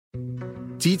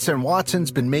Dietz and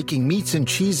Watson's been making meats and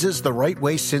cheeses the right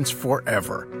way since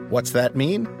forever. What's that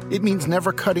mean? It means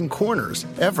never cutting corners,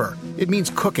 ever. It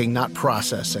means cooking, not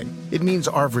processing. It means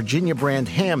our Virginia brand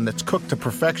ham that's cooked to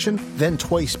perfection, then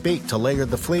twice baked to layer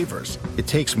the flavors. It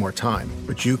takes more time,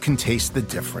 but you can taste the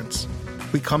difference.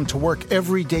 We come to work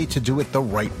every day to do it the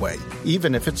right way,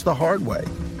 even if it's the hard way.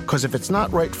 Because if it's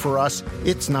not right for us,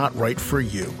 it's not right for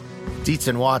you. Dietz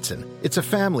and Watson, it's a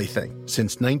family thing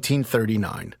since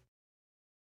 1939.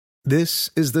 This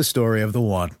is the story of the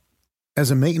one. As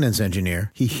a maintenance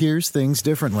engineer, he hears things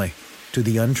differently. To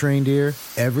the untrained ear,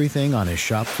 everything on his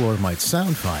shop floor might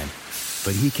sound fine,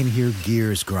 but he can hear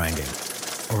gears grinding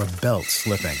or a belt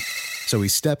slipping. So he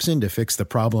steps in to fix the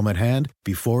problem at hand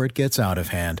before it gets out of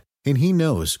hand. And he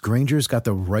knows Grainger's got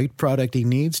the right product he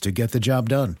needs to get the job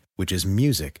done, which is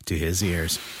music to his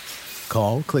ears.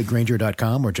 Call, click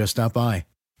Grainger.com, or just stop by.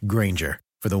 Grainger,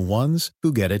 for the ones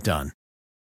who get it done.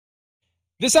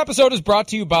 This episode is brought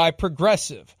to you by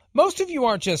Progressive. Most of you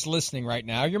aren't just listening right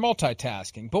now, you're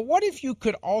multitasking. But what if you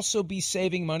could also be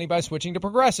saving money by switching to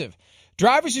Progressive?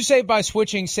 Drivers who save by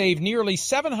switching save nearly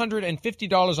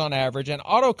 $750 on average, and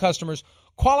auto customers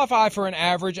qualify for an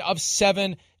average of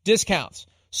 7 discounts.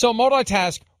 So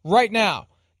multitask right now.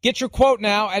 Get your quote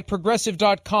now at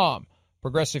Progressive.com.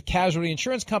 Progressive Casualty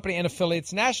Insurance Company and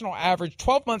affiliates, national average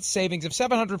 12-month savings of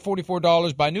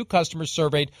 $744 by new customers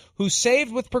surveyed who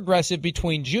saved with Progressive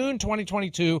between June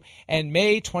 2022 and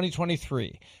May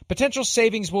 2023. Potential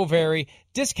savings will vary.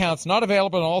 Discounts not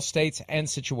available in all states and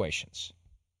situations.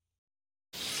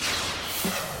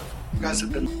 You guys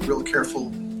have been real careful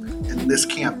in this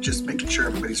camp, just making sure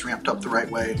everybody's ramped up the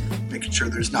right way, making sure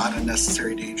there's not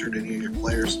unnecessary danger to any of your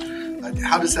players.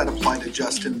 How does that apply to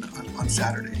Justin on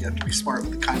Saturday? You have to be smart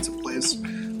with the kinds of plays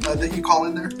that you call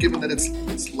in there, given that it's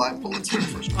live bullets in the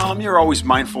first one. You're always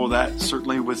mindful of that,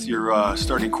 certainly with your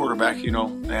starting quarterback,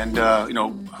 and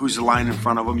who's the line in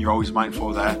front of him. You're always mindful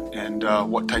of that, and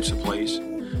what types of plays,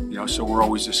 so we're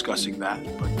always discussing that.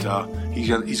 But he's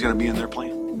going to be in there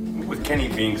playing. With Kenny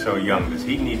being so young, does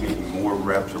he need maybe more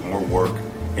reps or more work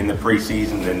in the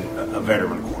preseason than a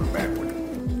veteran quarterback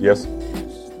would? Yes.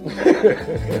 You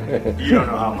don't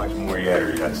know how much more he had,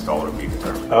 or that's all to be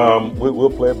determined.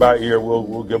 We'll play it by ear.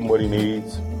 We'll give him what he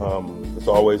needs. It's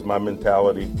always my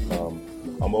mentality.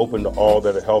 I'm open to all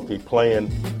that are healthy. Playing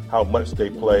how much they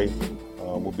play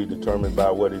will be determined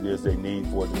by what it is they need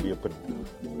for it to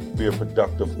be a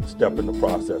productive step in the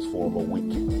process for them a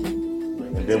week.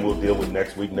 And then we'll deal with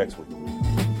next week.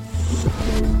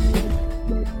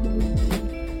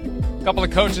 A couple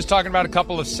of coaches talking about a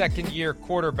couple of second-year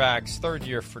quarterbacks, third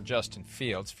year for Justin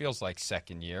Fields. Feels like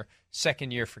second year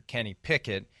for Kenny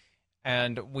Pickett.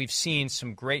 And we've seen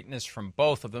some greatness from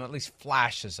both of them, at least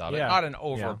flashes of it. Not an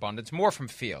overabundance, more from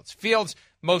Fields. Fields,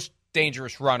 most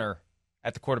dangerous runner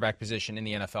at the quarterback position in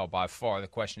the NFL by far. The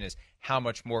question is, how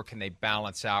much more can they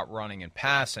balance out running and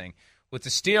passing? With the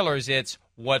Steelers, it's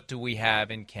what do we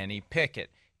have in Kenny Pickett?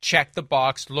 Check the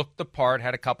box, looked the part,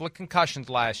 had a couple of concussions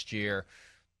last year.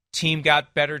 Team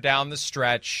got better down the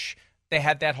stretch. They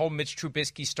had that whole Mitch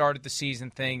Trubisky started the season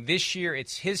thing. This year,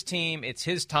 it's his team, it's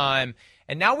his time.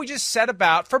 And now we just set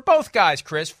about, for both guys,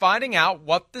 Chris, finding out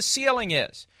what the ceiling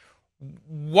is.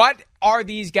 What are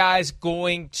these guys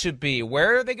going to be?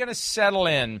 Where are they going to settle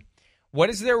in? What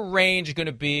is their range going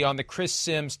to be on the Chris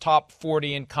Sims top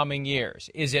 40 in coming years?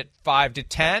 Is it 5 to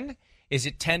 10? Is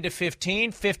it 10 to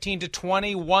 15, 15 to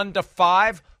 20, 1 to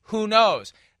 5? Who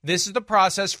knows? This is the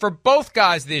process for both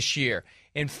guys this year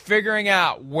in figuring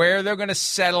out where they're going to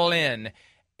settle in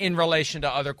relation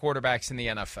to other quarterbacks in the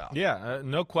NFL. Yeah,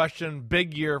 no question.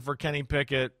 Big year for Kenny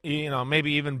Pickett.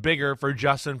 Maybe even bigger for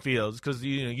Justin Fields because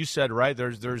you said right.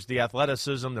 There's the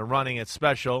athleticism, the running. It's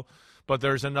special, but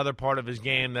there's another part of his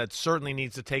game that certainly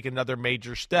needs to take another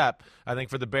major step. I think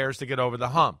for the Bears to get over the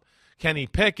hump. Kenny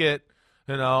Pickett,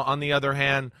 on the other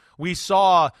hand, we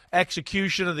saw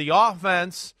execution of the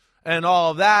offense and all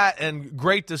of that, and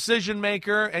great decision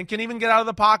maker, and can even get out of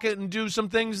the pocket and do some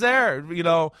things there,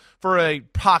 for a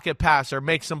pocket passer,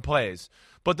 make some plays.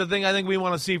 But the thing I think we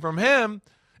want to see from him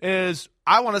is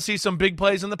I want to see some big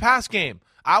plays in the pass game.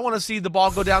 I want to see the ball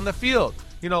go down the field.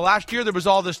 Last year there was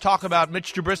all this talk about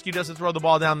Mitch Trubisky doesn't throw the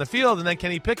ball down the field, and then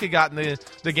Kenny Pickett got in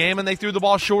the game, and they threw the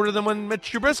ball shorter than when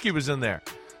Mitch Trubisky was in there.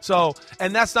 So,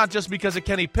 and that's not just because of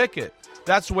Kenny Pickett.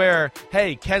 That's where,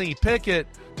 hey, Kenny Pickett,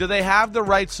 do they have the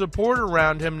right support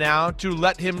around him now to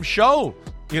let him show,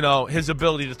 his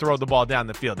ability to throw the ball down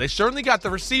the field? They certainly got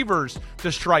the receivers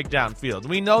to strike downfield.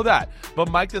 We know that. But,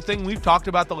 Mike, the thing we've talked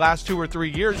about the last 2 or 3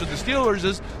 years with the Steelers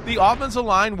is the offensive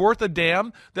line worth a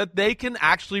damn that they can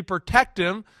actually protect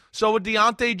him so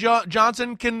Deontay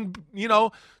Johnson can,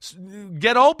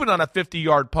 get open on a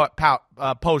 50-yard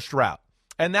post route.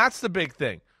 And that's the big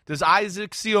thing. Does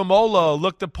Isaac Seumalo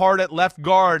look the part at left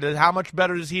guard? How much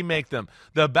better does he make them?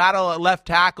 The battle at left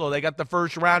tackle, they got the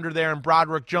first rounder there in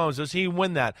Broderick Jones. Does he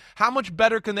win that? How much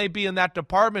better can they be in that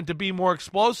department to be more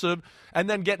explosive and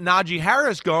then get Najee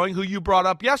Harris going, who you brought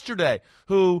up yesterday,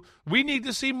 who we need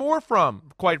to see more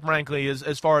from, quite frankly,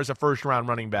 as far as a first-round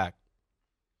running back?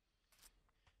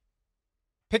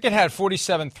 Pickett had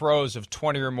 47 throws of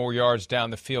 20 or more yards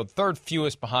down the field, third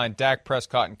fewest behind Dak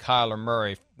Prescott and Kyler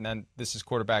Murray. And then this is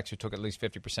quarterbacks who took at least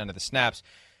 50% of the snaps.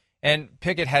 And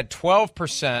Pickett had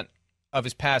 12% of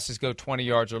his passes go 20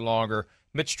 yards or longer.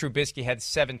 Mitch Trubisky had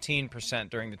 17%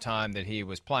 during the time that he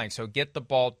was playing. So get the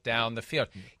ball down the field.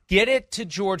 Get it to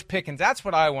George Pickens. That's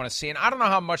what I want to see. And I don't know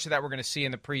how much of that we're going to see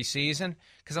in the preseason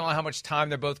because I don't know how much time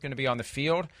they're both going to be on the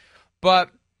field.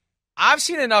 But I've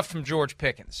seen enough from George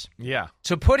Pickens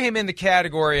to put him in the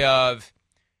category of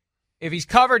if he's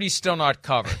covered, he's still not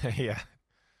covered. Yeah.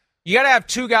 You got to have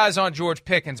two guys on George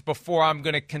Pickens before I'm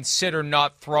going to consider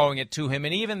not throwing it to him.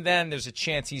 And even then, there's a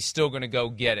chance he's still going to go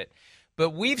get it.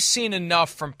 But we've seen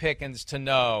enough from Pickens to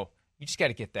know you just got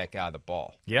to get that guy the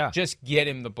ball. Yeah. Just get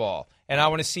him the ball. And I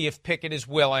want to see if Pickett is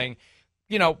willing.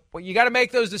 You got to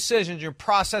make those decisions. You're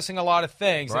processing a lot of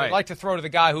things. Right. I'd like to throw to the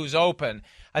guy who's open.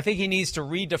 I think he needs to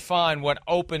redefine what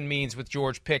open means with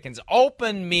George Pickens.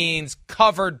 Open means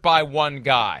covered by one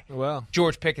guy. Well,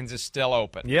 George Pickens is still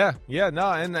open. Yeah,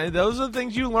 no, and those are the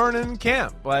things you learn in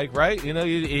camp. Like, right?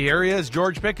 Here he is,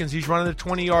 George Pickens. He's running a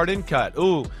 20-yard in cut.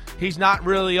 Ooh, he's not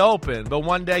really open. But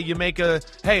one day you make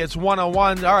it's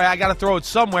one-on-one. All right, I got to throw it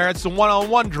somewhere. It's the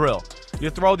one-on-one drill. You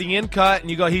throw the in cut,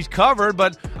 and you go, he's covered,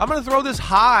 but I'm going to throw this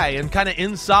high and kind of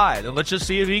inside, and let's just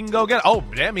see if he can go get it. Oh,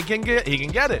 damn, he can get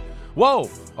it. Whoa,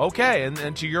 okay,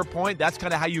 and to your point, that's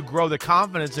kind of how you grow the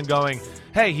confidence in going,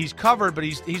 hey, he's covered, but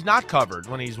he's not covered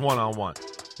when he's one-on-one.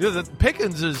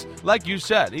 Pickens is, like you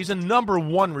said, he's a number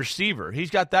one receiver. He's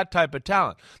got that type of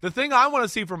talent. The thing I want to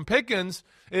see from Pickens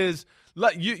is,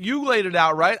 you laid it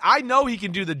out, right? I know he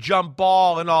can do the jump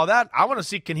ball and all that. I want to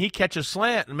see, can he catch a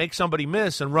slant and make somebody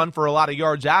miss and run for a lot of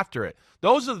yards after it?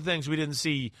 Those are the things we didn't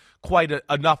see quite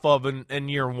enough of in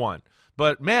year one.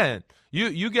 But, man,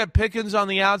 you get Pickens on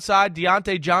the outside,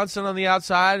 Deontay Johnson on the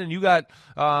outside, and you got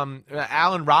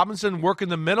Allen Robinson working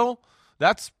the middle.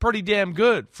 That's pretty damn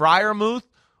good. Freiermuth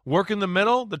working the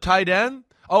middle, the tight end.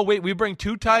 Oh, wait, we bring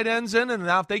two tight ends in, and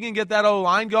now if they can get that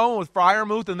O-line going with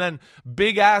Freiermuth and then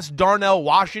big-ass Darnell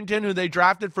Washington, who they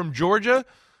drafted from Georgia,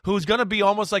 who's going to be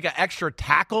almost like an extra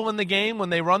tackle in the game when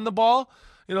they run the ball,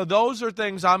 those are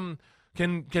things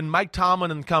Can Mike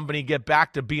Tomlin and company get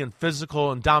back to being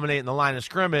physical and dominating the line of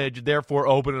scrimmage, therefore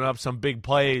opening up some big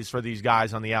plays for these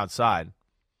guys on the outside?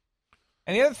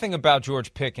 And the other thing about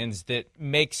George Pickens that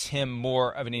makes him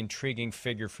more of an intriguing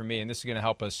figure for me, and this is going to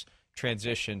help us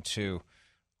transition to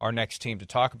our next team to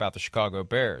talk about, the Chicago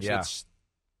Bears. Yeah. It's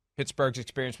Pittsburgh's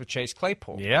experience with Chase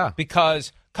Claypool. Yeah.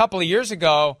 Because a couple of years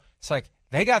ago, it's like,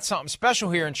 they got something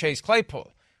special here in Chase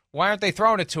Claypool. Why aren't they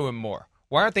throwing it to him more?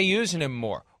 Why aren't they using him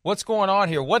more? What's going on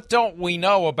here? What don't we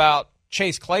know about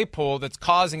Chase Claypool that's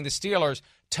causing the Steelers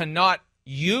to not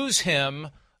use him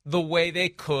the way they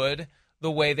could, the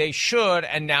way they should,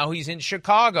 and now he's in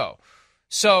Chicago?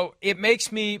 So it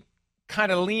makes me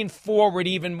kind of lean forward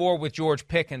even more with George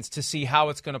Pickens to see how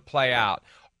it's going to play out.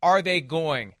 Are they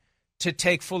going to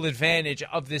take full advantage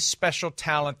of this special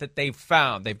talent that they've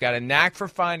found? They've got a knack for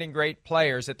finding great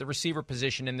players at the receiver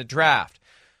position in the draft.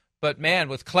 But, man,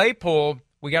 with Claypool,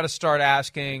 we got to start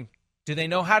asking, do they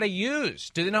know how to use?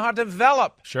 Do they know how to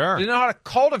develop? Sure. Do they know how to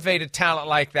cultivate a talent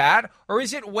like that? Or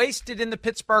is it wasted in the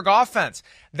Pittsburgh offense?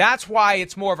 That's why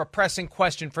it's more of a pressing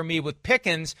question for me with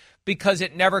Pickens, because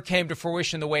it never came to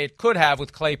fruition the way it could have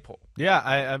with Claypool. Yeah,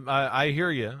 I hear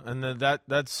you, and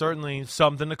that's certainly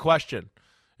something to question.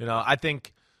 I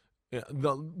think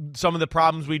some of the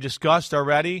problems we discussed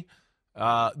already,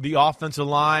 the offensive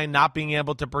line not being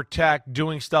able to protect,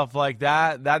 doing stuff like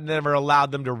that never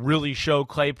allowed them to really show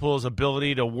Claypool's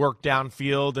ability to work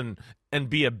downfield and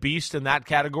be a beast in that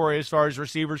category as far as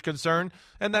receivers concerned.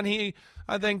 And then he,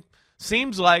 I think,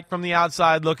 seems like from the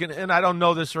outside looking, and I don't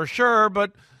know this for sure,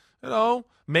 but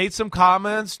made some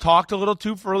comments, talked a little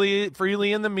too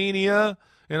freely in the media,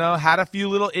 had a few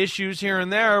little issues here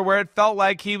and there where it felt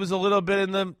like he was a little bit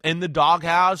in the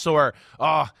doghouse, or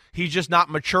he's just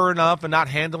not mature enough and not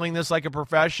handling this like a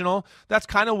professional. That's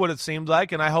kind of what it seemed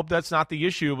like, and I hope that's not the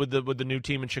issue with the new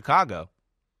team in Chicago.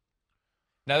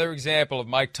 Another example of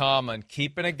Mike Tomlin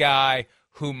keeping a guy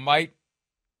who might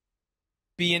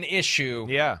be an issue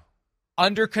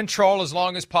under control as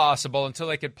long as possible until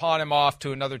they could pawn him off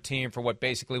to another team for what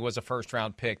basically was a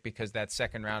first-round pick, because that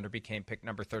second-rounder became pick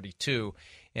number 32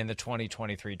 in the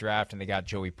 2023 draft, and they got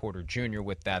Joey Porter Jr.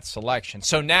 with that selection.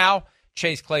 So now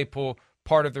Chase Claypool,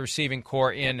 part of the receiving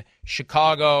corps in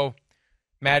Chicago.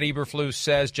 Matt Eberflus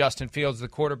says Justin Fields, the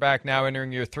quarterback, now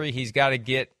entering year 3. He's got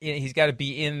to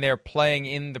be in there playing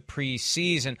in the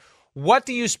preseason. What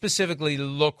do you specifically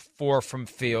look for from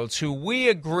Fields, who we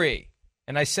agree,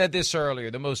 and I said this earlier,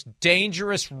 the most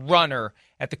dangerous runner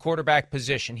at the quarterback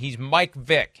position? He's Mike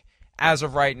Vick as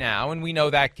of right now, and we know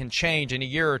that can change in a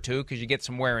year or two because you get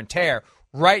some wear and tear.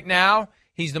 Right now,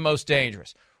 he's the most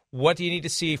dangerous. What do you need to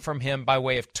see from him by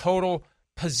way of total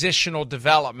positional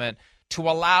development to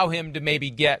allow him to maybe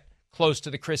get close to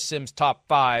the Chris Sims top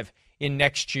 5 in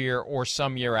next year or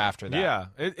some year after that? Yeah,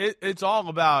 it's all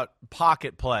about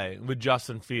pocket play with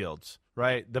Justin Fields,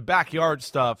 right? The backyard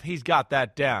stuff, he's got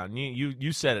that down.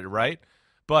 You said it, right?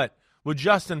 But with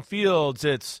Justin Fields,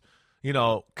 it's,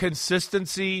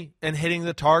 consistency and hitting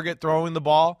the target, throwing the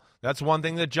ball. That's one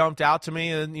thing that jumped out to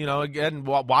me. And, again,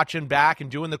 watching back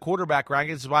and doing the quarterback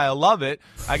rankings is why I love it.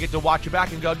 I get to watch it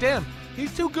back and go, damn,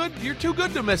 he's too good. You're too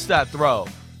good to miss that throw.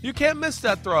 You can't miss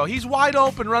that throw. He's wide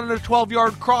open running a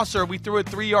 12-yard crosser. We threw it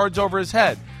 3 yards over his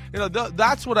head.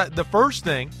 That's what the first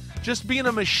thing, just being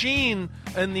a machine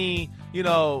and the,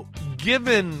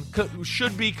 given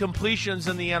should be completions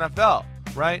in the NFL,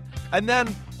 right? And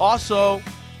then also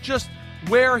just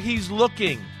where he's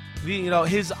looking.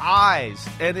 His eyes,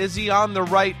 and is he on the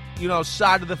right,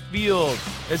 side of the field?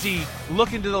 Is he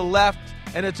looking to the left,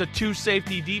 and it's a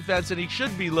 2-safety defense, and he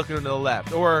should be looking to the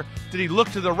left? Or did he look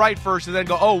to the right first and then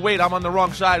go, oh, wait, I'm on the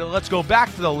wrong side, let's go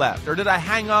back to the left? Or did I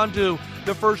hang on to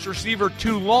the first receiver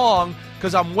too long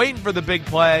because I'm waiting for the big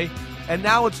play, and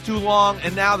now it's too long,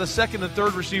 and now the second and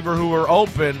third receiver who are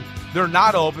open, they're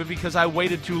not open because I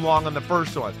waited too long on the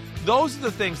first one. Those are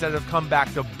the things that have come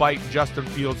back to bite Justin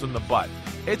Fields in the butt.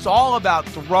 It's all about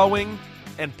throwing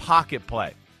and pocket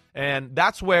play. And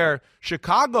that's where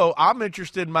Chicago, I'm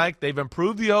interested, Mike. They've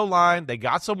improved the O-line. They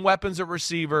got some weapons at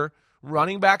receiver.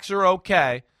 Running backs are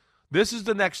okay. This is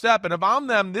the next step. And if I'm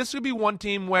them, this would be one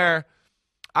team where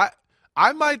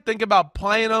I might think about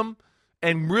playing them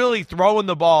and really throwing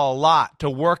the ball a lot to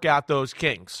work out those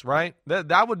kinks, right?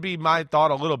 That would be my thought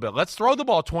a little bit. Let's throw the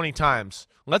ball 20 times.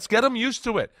 Let's get him used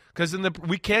to it, because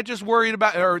we can't just worry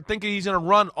about or think he's going to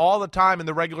run all the time in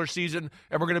the regular season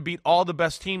and we're going to beat all the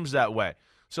best teams that way.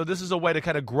 So this is a way to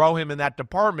kind of grow him in that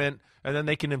department, and then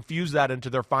they can infuse that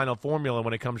into their final formula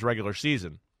when it comes regular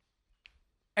season.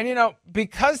 And,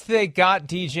 because they got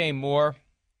DJ Moore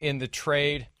in the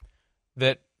trade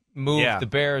that moved the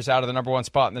Bears out of the number 1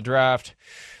 spot in the draft,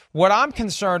 what I'm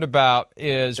concerned about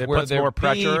is where there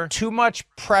be too much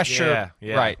pressure.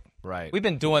 Yeah. Right. We've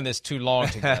been doing this too long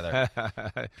together.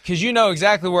 Because you know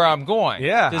exactly where I'm going.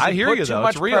 Yeah, I hear you, though. Too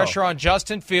much pressure on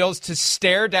Justin Fields to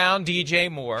stare down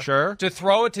DJ Moore. Sure. To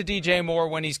throw it to DJ Moore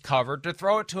when he's covered, to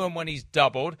throw it to him when he's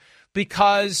doubled,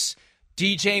 because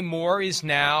DJ Moore is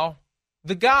now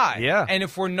the guy. Yeah. And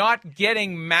if we're not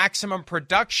getting maximum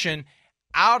production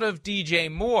out of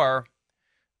DJ Moore,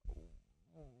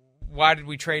 why did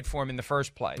we trade for him in the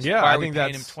first place? Yeah, why are we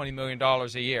paying him $20 million a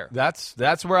year? That's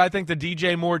where I think the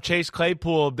DJ Moore, Chase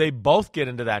Claypool, they both get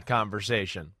into that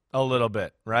conversation a little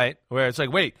bit, right? Where it's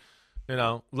like, wait,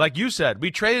 like you said,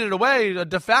 we traded away a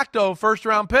de facto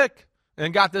first-round pick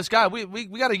and got this guy. We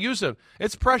got to use him.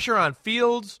 It's pressure on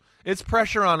Fields. It's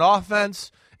pressure on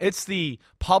offense. It's the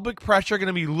public pressure going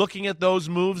to be looking at those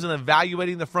moves and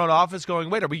evaluating the front office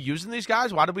going, wait, are we using these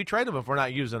guys? Why did we trade them if we're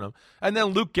not using them? And then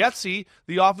Luke Getsy,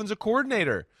 the offensive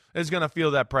coordinator, is going to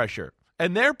feel that pressure.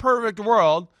 In their perfect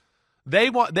world,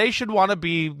 they should want to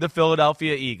be the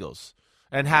Philadelphia Eagles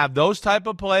and have those type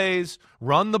of plays,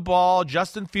 run the ball.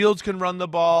 Justin Fields can run the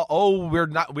ball. Oh,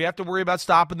 we have to worry about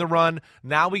stopping the run.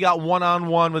 Now we got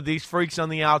one-on-one with these freaks on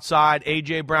the outside,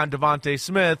 A.J. Brown, Devontae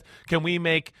Smith. Can we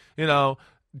make,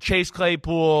 Chase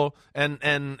Claypool and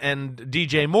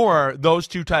DJ Moore, those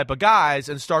two type of guys,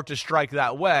 and start to strike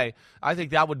that way? I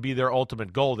think that would be their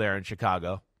ultimate goal there in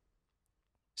Chicago.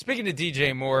 Speaking of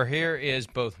DJ Moore, here is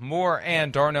both Moore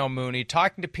and Darnell Mooney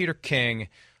talking to Peter King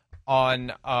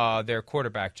on their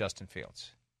quarterback, Justin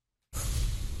Fields.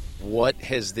 What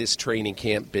has this training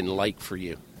camp been like for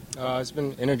you? It's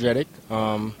been energetic,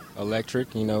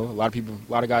 electric. A lot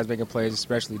of guys making plays,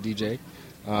 especially DJ.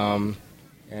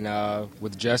 And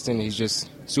with Justin, he's just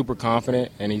super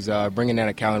confident, and he's bringing that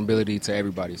accountability to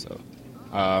everybody. So,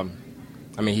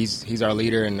 he's our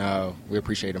leader, and we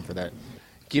appreciate him for that.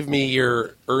 Give me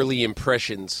your early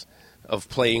impressions of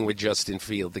playing with Justin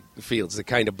Fields, the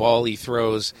kind of ball he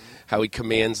throws, how he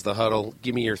commands the huddle.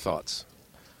 Give me your thoughts.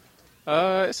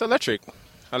 It's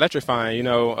electrifying.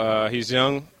 He's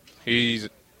young. He's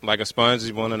like a sponge.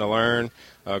 He's wanting to learn,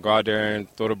 go out there and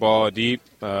throw the ball deep,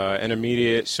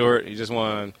 intermediate, short. He just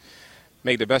want to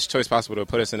make the best choice possible to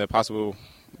put us in the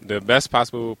best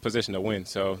possible position to win.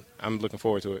 So I'm looking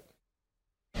forward to it.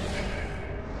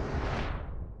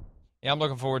 Yeah, I'm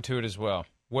looking forward to it as well.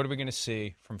 What are we going to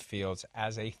see from Fields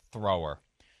as a thrower?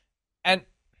 And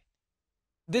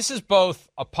this is both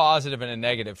a positive and a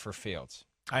negative for Fields.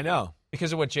 I know.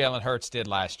 Because of what Jalen Hurts did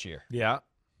last year. Yeah.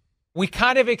 We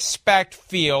kind of expect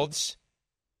Fields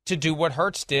to do what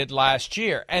Hurts did last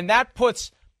year. And that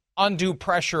puts undue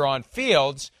pressure on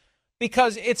Fields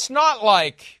because it's not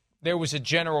like there was a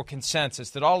general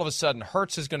consensus that all of a sudden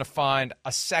Hurts is going to find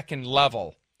a second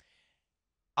level,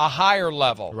 a higher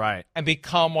level, right, and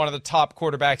become one of the top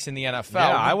quarterbacks in the NFL.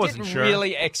 Yeah, I wasn't sure.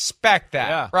 Really expect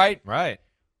that, right? Right.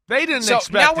 They didn't So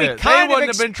expect now it. They wouldn't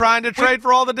have been trying to trade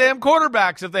for all the damn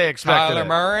quarterbacks if they expected Kyler it.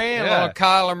 Murray, a little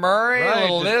Kyler Murray, right. a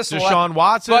little this, Deshaun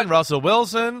Watson, Russell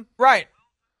Wilson. Right.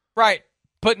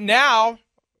 But now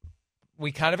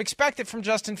we kind of expect it from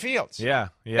Justin Fields. Yeah.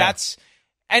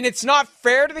 And it's not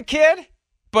fair to the kid,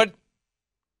 but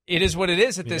it is what it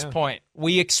is at this point.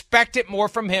 We expect it more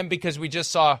from him because we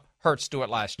just saw Hurts do it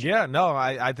last year. Yeah, no,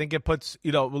 I think it puts,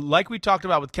 like we talked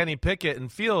about with Kenny Pickett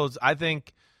and Fields, I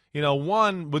think,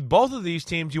 one, with both of these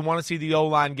teams, you want to see the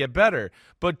O-line get better.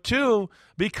 But two,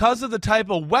 because of the type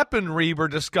of weaponry we're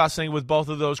discussing with both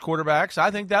of those quarterbacks,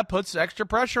 I think that puts extra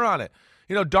pressure on it.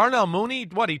 Darnell Mooney,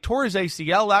 he tore his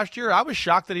ACL last year. I was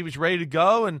shocked that he was ready to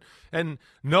go and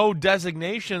no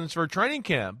designations for training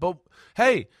camp. But,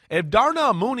 hey, if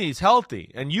Darnell Mooney's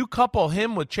healthy and you couple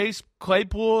him with Chase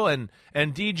Claypool and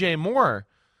DJ Moore,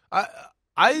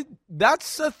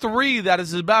 that's a three that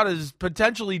is about as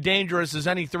potentially dangerous as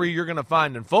any three you're going to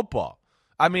find in football.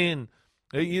 I mean,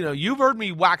 you've heard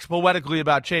me wax poetically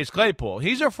about Chase Claypool.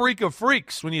 He's a freak of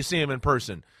freaks when you see him in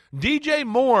person. DJ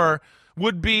Moore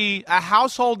would be a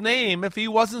household name if he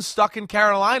wasn't stuck in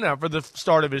Carolina for the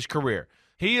start of his career.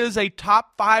 He is a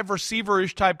top 5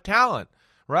 receiver-ish type talent,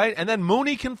 right? And then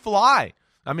Mooney can fly.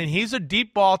 I mean, he's a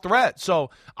deep ball threat. So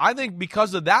I think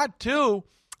because of that, too,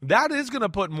 that is going to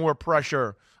put more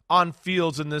pressure on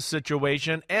Fields in this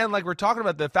situation. And like we're talking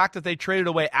about, the fact that they traded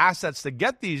away assets to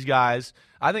get these guys,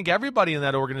 I think everybody in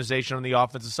that organization on the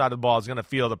offensive side of the ball is going to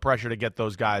feel the pressure to get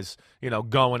those guys,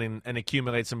 going and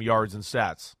accumulate some yards and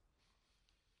stats.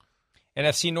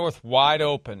 NFC North wide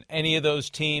open. Any of those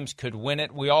teams could win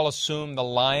it. We all assume the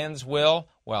Lions will.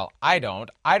 Well, I don't.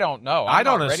 I don't know. I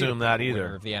don't assume that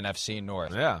either. Of the NFC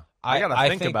North. Yeah, I got to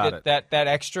think about it. That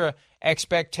extra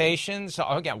expectations.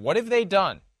 Again, what have they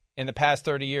done in the past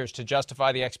 30 years to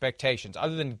justify the expectations,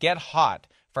 other than get hot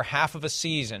for half of a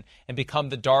season and become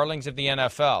the darlings of the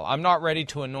NFL? I'm not ready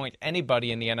to anoint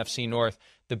anybody in the NFC North.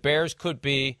 The Bears could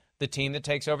be the team that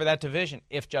takes over that division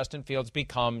if Justin Fields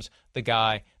becomes the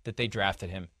guy that they drafted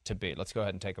him to be. Let's go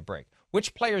ahead and take a break.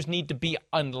 Which players need to be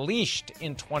unleashed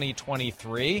in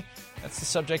 2023? That's the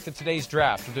subject of today's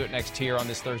draft. We'll do it next here on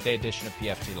this Thursday edition of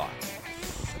PFT Live.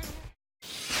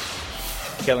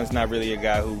 Kellen's not really a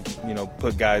guy who,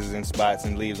 put guys in spots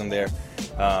and leaves them there.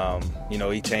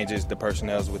 He changes the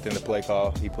personnel within the play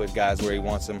call. He puts guys where he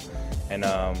wants them and,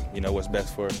 what's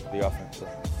best for the offense.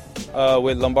 So.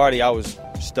 With Lombardi, I was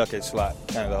stuck at slot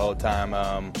kind of the whole time.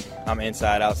 I'm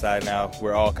inside, outside now.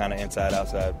 We're all kind of inside,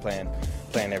 outside, playing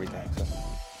everything. So.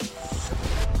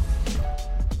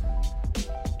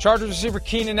 Chargers receiver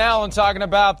Keenan Allen talking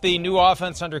about the new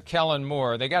offense under Kellen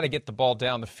Moore. They got to get the ball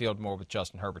down the field more with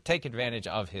Justin Herbert. Take advantage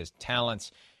of his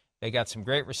talents. They got some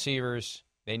great receivers.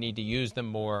 They need to use them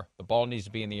more. The ball needs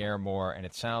to be in the air more. And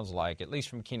it sounds like, at least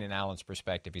from Keenan Allen's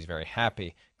perspective, he's very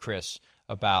happy, Chris,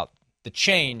 about the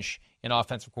change in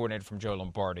offensive coordinator from Joe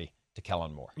Lombardi to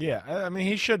Kellen Moore. Yeah, I mean,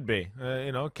 he should be.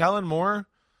 Kellen Moore,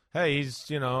 hey, he's,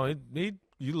 you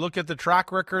look at the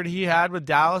track record he had with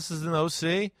Dallas as an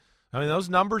OC. I mean, those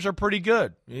numbers are pretty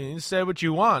good. You can say what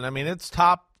you want. I mean, it's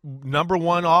top number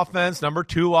 1 offense, number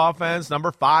 2 offense,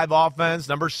 number 5 offense,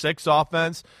 number 6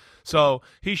 offense. So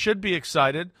he should be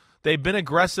excited. They've been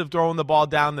aggressive throwing the ball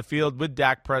down the field with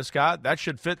Dak Prescott. That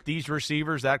should fit these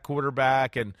receivers, that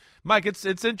quarterback. And, Mike, it's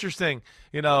interesting.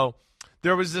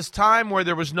 There was this time where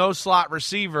there was no slot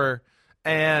receiver,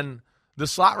 and the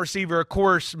slot receiver, of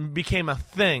course, became a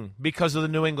thing because of the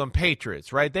New England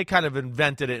Patriots, right? They kind of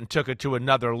invented it and took it to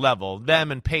another level.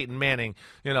 Them and Peyton Manning,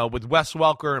 with Wes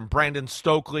Welker and Brandon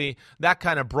Stokely, that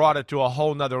kind of brought it to a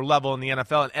whole nother level in the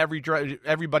NFL, and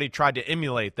everybody tried to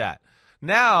emulate that.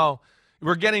 Now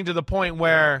we're getting to the point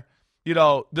where,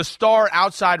 the star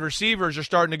outside receivers are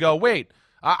starting to go, wait,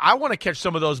 I want to catch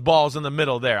some of those balls in the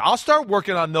middle there. I'll start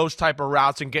working on those type of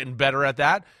routes and getting better at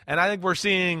that. And I think we're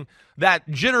seeing that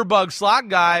jitterbug slot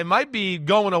guy might be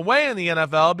going away in the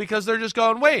NFL because they're just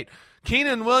going, wait,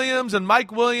 Keenan Williams and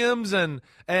Mike Williams and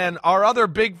our other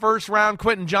big first-round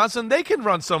Quentin Johnson, they can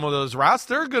run some of those routes.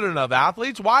 They're good enough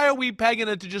athletes. Why are we pegging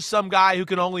it to just some guy who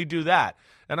can only do that?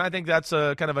 And I think that's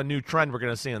a kind of a new trend we're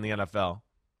going to see in the NFL.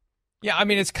 Yeah, I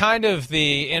mean, it's kind of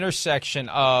the intersection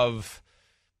of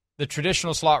the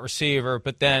traditional slot receiver,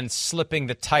 but then slipping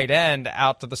the tight end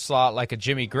out to the slot like a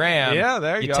Jimmy Graham. Yeah,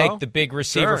 there you go. You take the big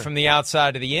receiver from the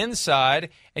outside to the inside,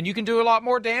 and you can do a lot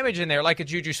more damage in there, like a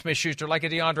Juju Smith-Schuster, like a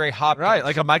DeAndre Hopkins. Right,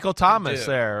 like a Michael Thomas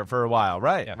there for a while.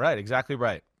 Right, right, exactly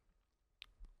right.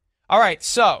 All right,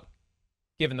 so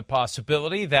given the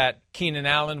possibility that Keenan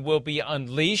Allen will be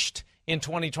unleashed in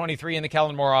 2023 in the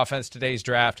Kellen Moore offense, today's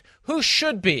draft, who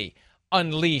should be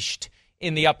unleashed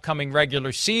in the upcoming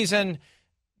regular season?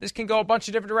 This can go a bunch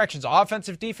of different directions.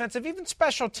 Offensive, defensive, even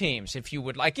special teams, if you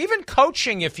would like. Even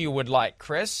coaching, if you would like.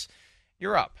 Chris,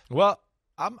 you're up. Well,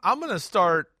 I'm going to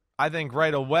start, I think,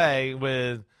 right away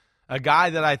with a guy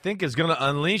that I think is going to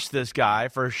unleash this guy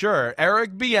for sure.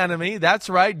 Eric Bieniemy. That's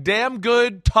right. Damn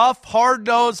good, tough,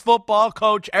 hard-nosed football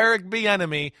coach Eric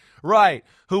Bieniemy. Right.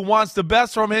 Who wants the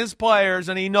best from his players,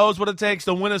 and he knows what it takes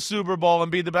to win a Super Bowl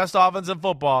and be the best offense in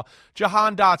football.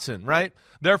 Jahan Dotson, right?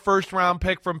 Their first-round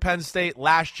pick from Penn State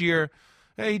last year.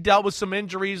 He dealt with some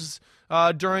injuries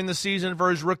during the season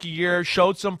for his rookie year,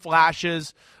 showed some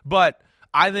flashes. But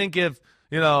I think if,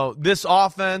 this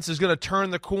offense is going to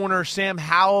turn the corner, Sam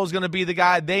Howell is going to be the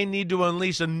guy. They need to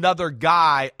unleash another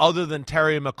guy other than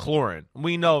Terry McLaurin.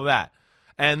 We know that.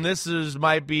 And this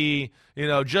might be,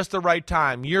 just the right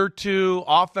time. Year 2,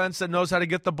 offense that knows how to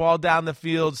get the ball down the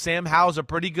field. Sam Howell's a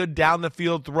pretty good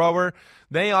down-the-field thrower.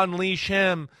 They unleash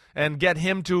him and get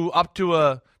him up to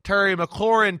a Terry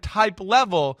McLaurin-type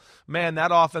level. Man,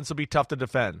 that offense will be tough to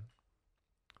defend.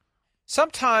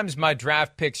 Sometimes my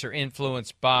draft picks are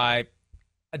influenced by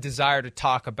a desire to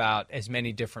talk about as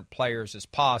many different players as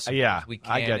possible as we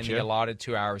can in the allotted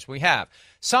 2 hours we have.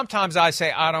 Sometimes I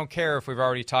say, I don't care if we've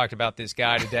already talked about this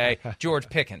guy today, George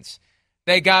Pickens.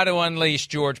 They got to unleash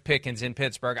George Pickens in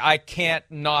Pittsburgh. I can't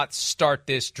not start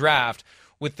this draft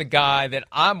with the guy that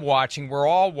I'm watching, we're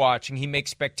all watching. He makes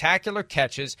spectacular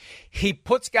catches. He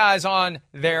puts guys on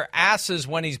their asses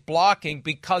when he's blocking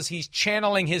because he's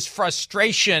channeling his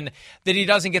frustration that he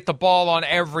doesn't get the ball on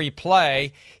every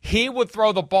play. He would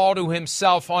throw the ball to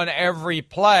himself on every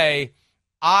play.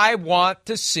 I want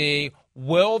to see,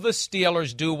 will the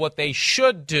Steelers do what they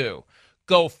should do?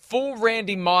 Go full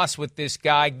Randy Moss with this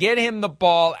guy. Get him the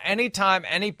ball anytime,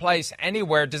 any place,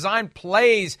 anywhere. Design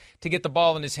plays to get the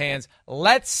ball in his hands.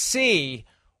 Let's see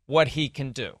what he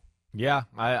can do. Yeah,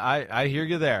 I hear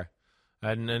you there.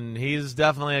 And he's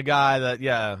definitely a guy that,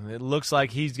 it looks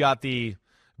like he's got the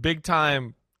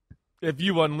big-time, if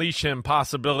you unleash him,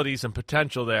 possibilities and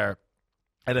potential there.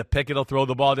 And if Pickett will throw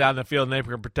the ball down the field and they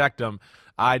can protect him,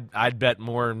 I'd bet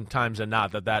more times than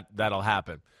not that'll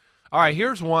happen. All right,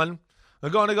 here's one. They're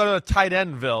going to go to tight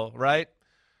endville, right?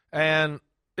 And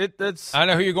it's. I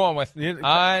know who you're going with.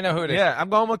 I know who it is. Yeah, I'm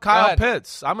going with Kyle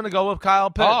Pitts. I'm going to go with Kyle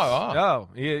Pitts. Oh.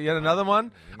 You got another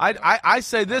one? I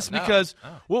say this because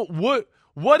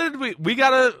what did we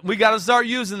gotta start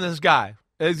using this guy.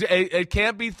 It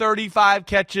can't be 35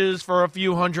 catches for a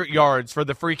few hundred yards for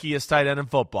the freakiest tight end in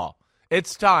football.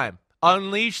 It's time.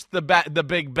 Unleash the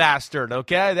big bastard.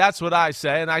 Okay, that's what I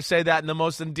say, and I say that in the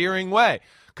most endearing way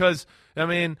because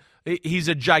he's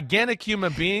a gigantic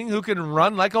human being who can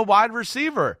run like a wide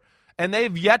receiver. And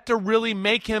they've yet to really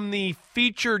make him the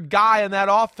featured guy in that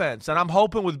offense. And I'm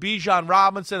hoping with Bijan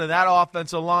Robinson and that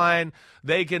offensive line,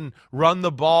 they can run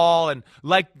the ball. And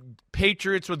like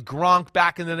Patriots with Gronk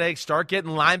back in the day, start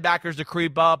getting linebackers to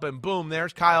creep up. And boom,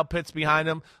 there's Kyle Pitts behind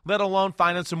him, let alone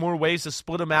finding some more ways to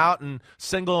split him out and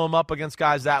single him up against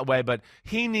guys that way. But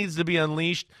he needs to be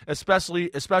unleashed,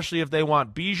 especially if they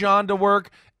want Bijan to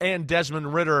work and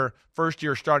Desmond Ridder,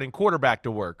 first-year starting quarterback,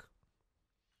 to work.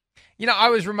 I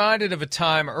was reminded of a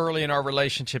time early in our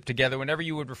relationship together, whenever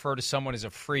you would refer to someone as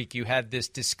a freak, you had this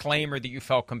disclaimer that you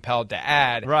felt compelled to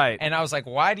add. Right. And I was like,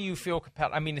 why do you feel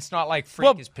compelled? It's not like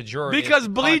freak is pejorative. Because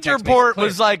Bleacher Report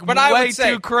was like way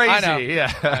too crazy. I know.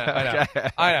 Yeah.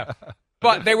 I know.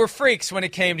 But they were freaks when it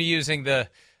came to using the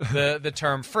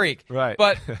term freak. Right.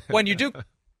 But when you do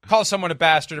call someone a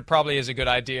bastard, it probably is a good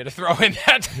idea to throw in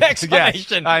that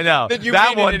explanation. Yes, I know.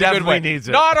 That one definitely needs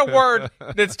it. Not a word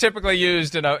that's typically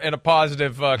used in a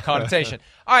positive connotation.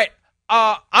 All right,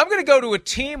 I'm going to go to a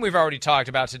team we've already talked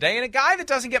about today and a guy that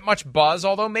doesn't get much buzz,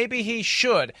 although maybe he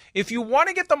should. If you want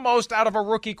to get the most out of a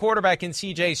rookie quarterback in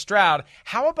C.J. Stroud,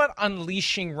 how about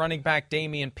unleashing running back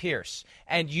Dameon Pierce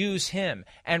and use him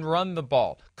and run the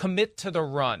ball, commit to the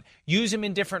run, use him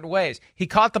in different ways? He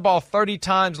caught the ball 30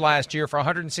 times last year for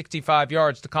 165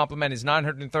 yards to complement his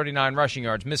 939 rushing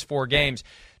yards, missed 4 games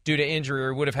due to injury,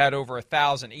 or would have had over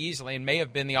 1,000 easily and may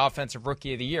have been the offensive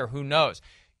rookie of the year. Who knows?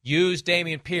 Use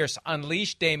Dameon Pierce,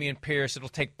 unleash Dameon Pierce. It'll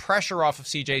take pressure off of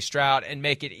C.J. Stroud and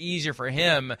make it easier for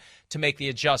him to make the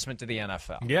adjustment to the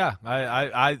NFL. Yeah,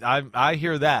 I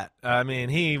hear that. I mean,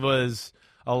 he was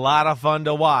a lot of fun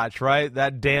to watch, right?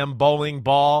 That damn bowling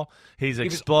ball. He's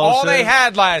explosive. Was all they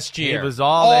had last year. He was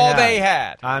all they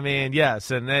had. I mean,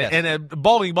 yes, and a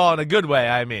bowling ball in a good way.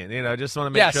 I mean, just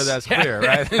want to make sure that's clear,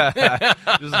 right?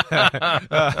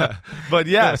 But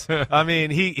yes, I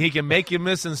mean, he can make you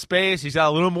miss in space. He's got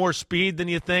a little more speed than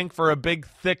you think for a big,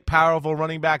 thick, powerful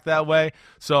running back that way.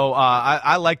 So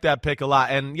I like that pick a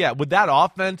lot. And yeah, with that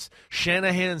offense,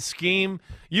 Shanahan's scheme,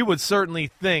 you would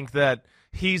certainly think that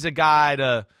he's a guy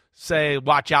to say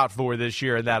watch out for this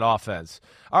year in that offense.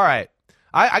 All right,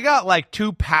 I got like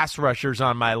 2 pass rushers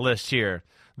on my list here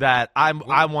that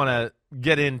I want to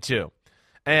get into.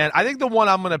 And I think the one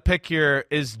I'm going to pick here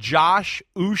is Josh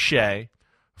Uche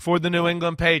for the New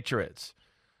England Patriots.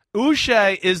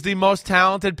 Uche is the most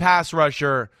talented pass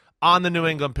rusher on the New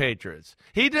England Patriots.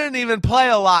 He didn't even play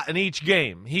a lot in each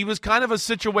game. He was kind of a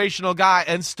situational guy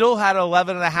and still had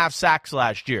 11.5 sacks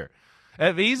last year.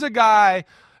 If he's a guy,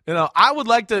 I would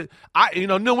like to,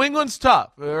 New England's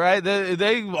tough, right?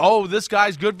 This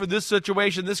guy's good for this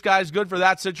situation. This guy's good for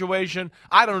that situation.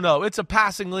 I don't know. It's a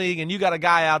passing league, and you got a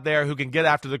guy out there who can get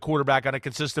after the quarterback on a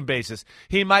consistent basis.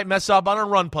 He might mess up on a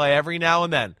run play every now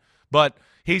and then, but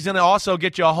he's going to also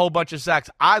get you a whole bunch of sacks.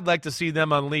 I'd like to see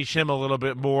them unleash him a little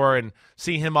bit more and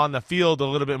see him on the field a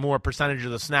little bit more percentage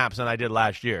of the snaps than I did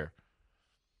last year.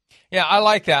 Yeah, I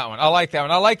like that one. I like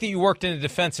that you worked in a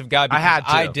defensive guy because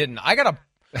I didn't. I got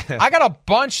a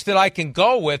bunch that I can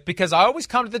go with because I always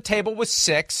come to the table with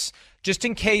 6, just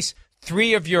in case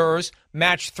 3 of yours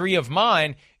match 3 of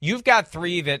mine. You've got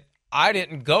 3 that I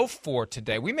didn't go for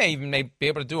today. We may be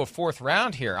able to do a 4th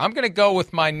round here. I'm going to go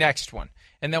with my next one,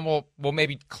 and then we'll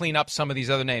maybe clean up some of these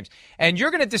other names. And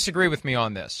you're going to disagree with me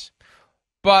on this,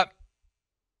 but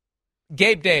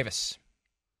Gabe Davis.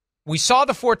 We saw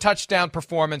the 4-touchdown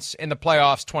performance in the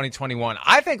playoffs 2021.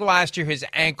 I think last year his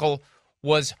ankle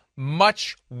was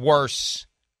much worse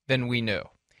than we knew,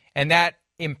 and that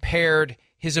impaired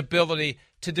his ability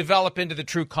to develop into the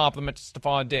true complement to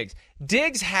Stephon Diggs.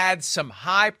 Diggs had some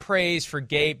high praise for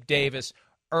Gabe Davis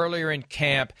earlier in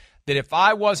camp, that if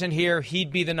I wasn't here,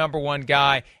 he'd be the number 1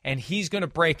 guy, and he's going to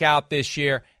break out this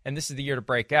year, and this is the year to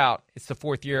break out. It's the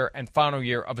 4th year and final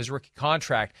year of his rookie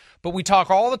contract. But we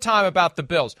talk all the time about the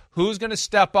Bills. Who's going to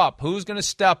step up? Who's going to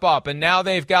step up? And now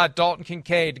they've got Dalton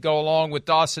Kincaid to go along with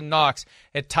Dawson Knox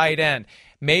at tight end.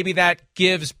 Maybe that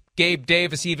gives Gabe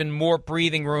Davis even more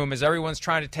breathing room as everyone's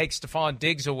trying to take Stephon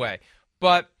Diggs away.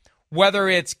 But whether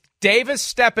it's Davis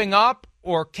stepping up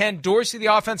or Ken Dorsey, the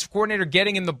offensive coordinator,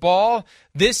 getting in the ball,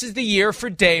 this is the year for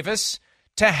Davis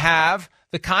to have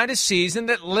the kind of season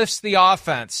that lifts the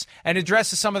offense and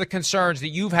addresses some of the concerns that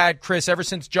you've had, Chris, ever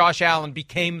since Josh Allen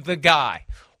became the guy.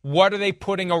 What are they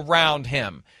putting around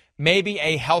him? Maybe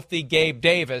a healthy Gabe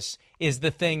Davis is the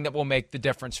thing that will make the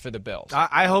difference for the Bills.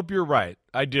 I hope you're right.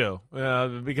 I do.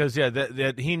 Because,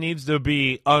 that he needs to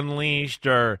be unleashed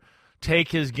or take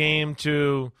his game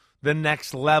to the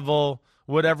next level.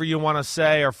 Whatever you want to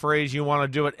say or phrase you want to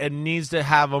do it needs to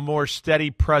have a more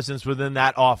steady presence within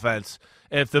that offense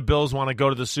if the Bills want to go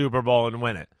to the Super Bowl and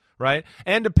win it, right?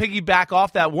 And to piggyback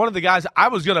off that, one of the guys, I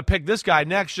was going to pick this guy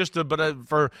next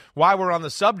for why we're on the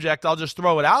subject, I'll just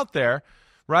throw it out there,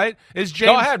 right, is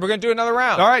James. Go ahead, we're going to do another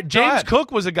round. All right, James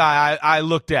Cook was a guy I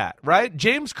looked at, right?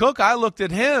 James Cook, I looked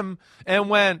at him and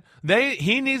went,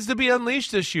 he needs to be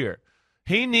unleashed this year.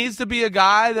 He needs to be a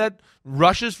guy that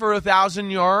rushes for 1,000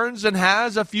 yards and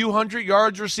has a few hundred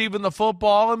yards receiving the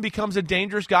football and becomes a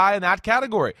dangerous guy in that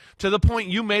category. To the point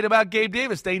you made about Gabe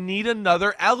Davis, they need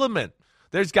another element.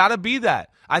 There's got to be that.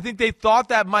 I think they thought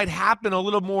that might happen a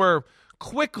little more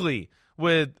quickly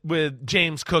with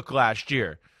James Cook last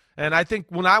year. And I think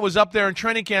when I was up there in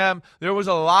training camp, there was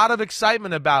a lot of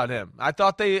excitement about him. I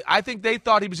think they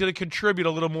thought he was going to contribute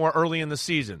a little more early in the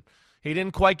season. He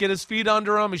didn't quite get his feet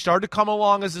under him. He started to come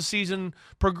along as the season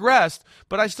progressed,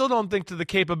 but I still don't think to the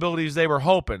capabilities they were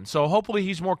hoping. So hopefully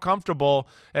he's more comfortable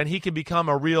and he can become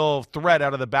a real threat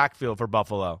out of the backfield for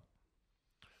Buffalo.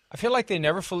 I feel like they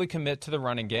never fully commit to the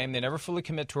running game. They never fully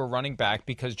commit to a running back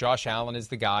because Josh Allen is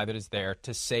the guy that is there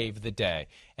to save the day.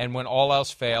 And when all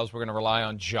else fails, we're going to rely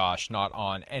on Josh, not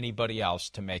on anybody else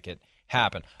to make it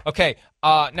happen. Okay,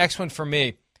 next one for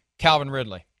me, Calvin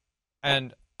Ridley.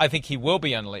 And I think he will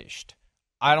be unleashed.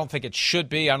 I don't think it should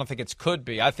be. I don't think it could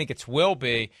be. I think it will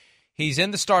be. He's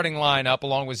in the starting lineup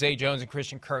along with Zay Jones and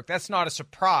Christian Kirk. That's not a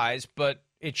surprise, but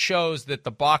it shows that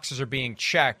the boxes are being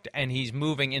checked and he's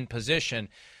moving in position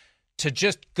to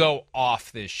just go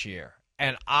off this year.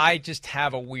 And I just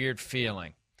have a weird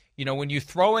feeling. You know, when you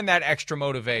throw in that extra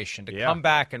motivation to come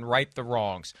back and right the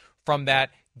wrongs from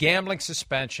that gambling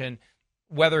suspension,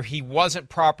 whether he wasn't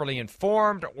properly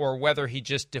informed or whether he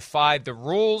just defied the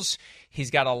rules, he's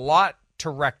got a lot to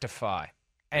rectify,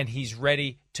 and he's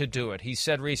ready to do it. He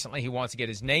said recently he wants to get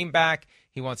his name back.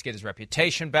 He wants to get his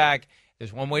reputation back.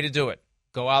 There's one way to do it.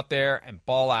 Go out there and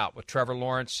ball out with Trevor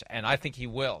Lawrence, and I think he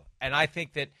will. And I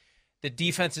think that the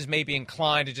defenses may be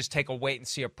inclined to just take a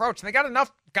wait-and-see approach. And they got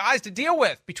enough guys to deal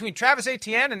with between Travis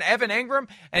Etienne and Evan Ingram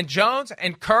and Jones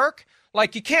and Kirk.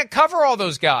 Like, you can't cover all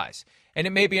those guys. And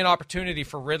it may be an opportunity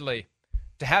for Ridley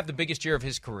to have the biggest year of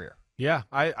his career. Yeah,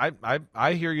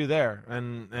 I hear you there.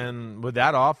 And with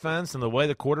that offense and the way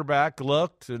the quarterback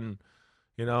looked, and,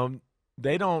 you know,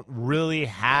 they don't really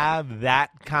have that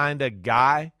kind of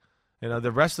guy. You know,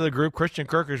 the rest of the group, Christian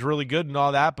Kirk is really good and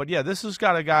all that. But, yeah, this has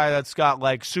got a guy that's got,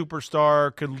 like,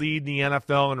 superstar, could lead the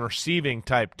NFL in receiving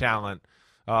type talent.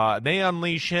 They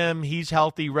unleash him. He's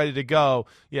healthy, ready to go.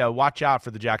 Yeah, watch out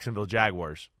for the Jacksonville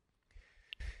Jaguars.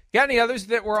 Got any others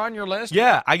that were on your list?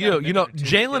 Yeah, I do. You know,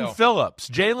 Jalen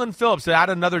Phillips, they had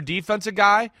another defensive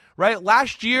guy, right?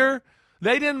 Last year,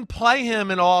 they didn't play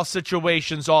him in all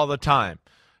situations all the time.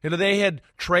 You know, they had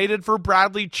traded for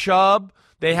Bradley Chubb.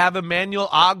 They have Emmanuel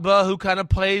Ogbah, who kind of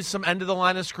plays some end of the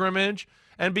line of scrimmage.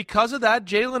 And because of that,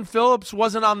 Jalen Phillips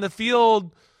wasn't on the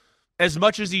field as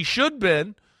much as he should have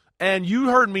been. And you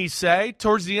heard me say,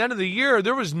 towards the end of the year,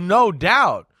 there was no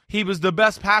doubt he was the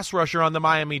best pass rusher on the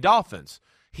Miami Dolphins.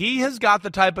 He has got the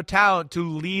type of talent to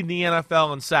lead the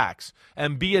NFL in sacks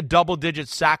and be a double-digit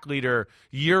sack leader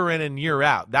year in and year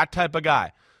out, that type of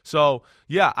guy. So,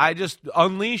 yeah, I just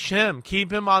unleash him.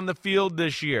 Keep him on the field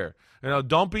this year. You know,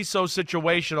 don't be so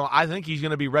situational. I think he's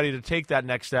going to be ready to take that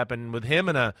next step. And with him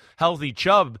and a healthy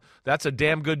Chubb, that's a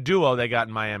damn good duo they got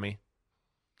in Miami.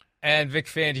 And Vic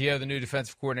Fangio, the new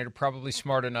defensive coordinator, probably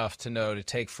smart enough to know to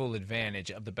take full advantage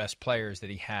of the best players that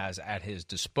he has at his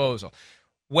disposal.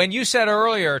 When you said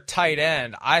earlier tight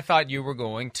end, I thought you were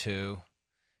going to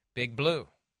Big Blue,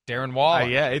 Darren Waller.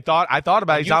 I thought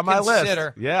about it. He's on my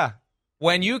list. Yeah.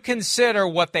 When you consider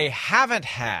what they haven't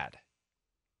had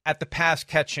at the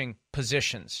pass-catching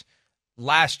positions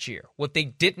last year, what they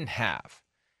didn't have,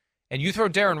 and you throw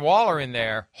Darren Waller in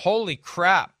there, holy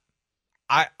crap,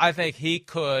 I think he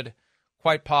could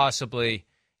quite possibly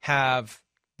have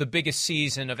the biggest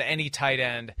season of any tight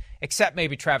end, except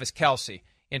maybe Travis Kelce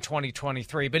in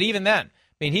 2023. But even then,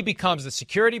 I mean, he becomes the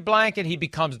security blanket. He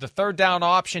becomes the third down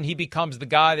option. He becomes the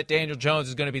guy that Daniel Jones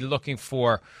is going to be looking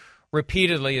for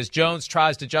repeatedly as Jones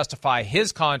tries to justify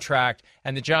his contract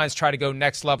and the Giants try to go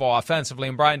next level offensively.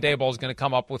 And Brian Daboll is going to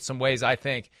come up with some ways, I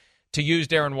think, to use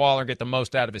Darren Waller and get the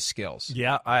most out of his skills.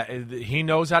 Yeah, he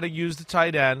knows how to use the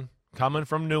tight end. Coming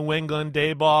from New England,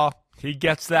 Daboll, he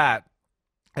gets that.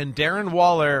 And Darren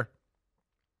Waller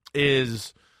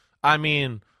is, I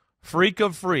mean, freak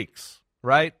of freaks,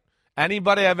 right?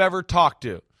 Anybody I've ever talked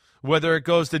to, whether it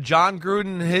goes to John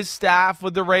Gruden and his staff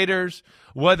with the Raiders,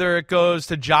 whether it goes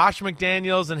to Josh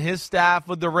McDaniels and his staff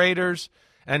with the Raiders,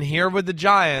 and here with the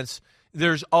Giants,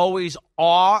 there's always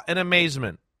awe and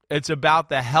amazement. It's about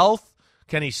the health.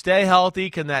 Can he stay healthy?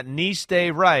 Can that knee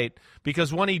stay right?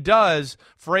 Because when he does,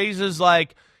 phrases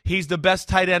like, he's the best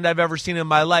tight end I've ever seen in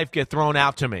my life get thrown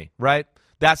out to me, right?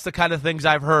 That's the kind of things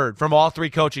I've heard from all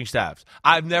three coaching staffs.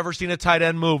 I've never seen a tight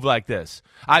end move like this.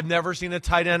 I've never seen a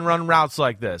tight end run routes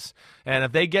like this. And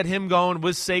if they get him going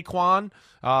with Saquon,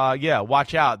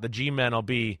 watch out. The G-Men will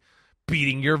be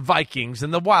beating your Vikings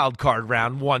in the wild card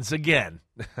round once again.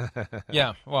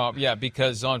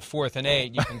 Because on 4th and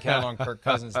 8, you can count on Kirk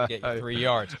Cousins to get you 3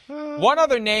 yards. One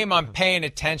other name I'm paying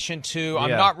attention to,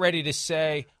 I'm not ready to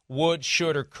say would,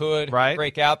 should, or could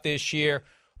break out this year,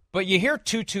 but you hear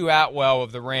Tutu Atwell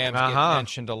of the Rams get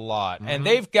mentioned a lot, and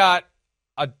they've got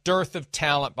a dearth of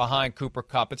talent behind Cooper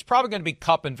Kupp. It's probably going to be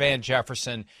Kupp and Van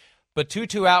Jefferson, but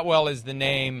Tutu Atwell is the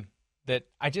name that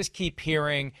I just keep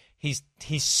hearing. He's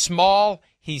small,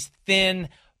 he's thin,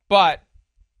 but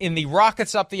in the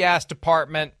rockets up the ass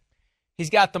department, He's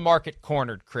got the market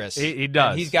cornered, Chris. He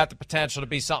does. And he's got the potential to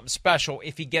be something special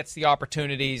if he gets the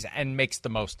opportunities and makes the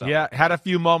most of it. Yeah, had a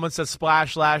few moments at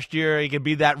Splash last year. He could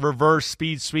be that reverse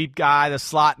speed sweep guy, the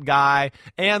slot guy,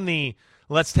 and the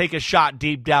let's take a shot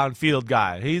deep downfield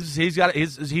guy.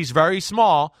 He's very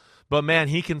small, but man,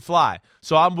 he can fly.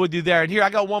 So I'm with you there. And here I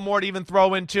got one more to even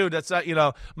throw in too. That's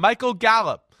Michael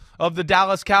Gallup of the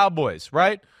Dallas Cowboys,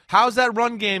 right? How's that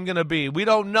run game going to be? We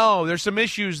don't know. There's some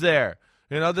issues there.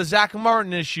 The Zach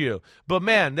Martin issue. But,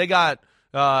 man, they got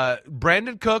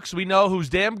Brandon Cooks, we know, who's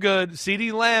damn good.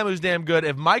 CeeDee Lamb, who's damn good.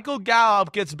 If Michael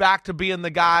Gallup gets back to being the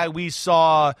guy we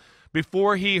saw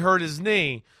before he hurt his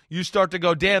knee, you start to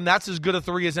go, damn, that's as good a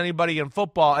three as anybody in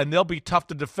football, and they'll be tough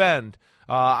to defend.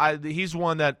 He's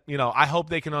one that, I hope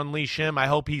they can unleash him. I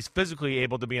hope he's physically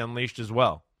able to be unleashed as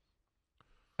well.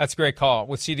 That's a great call.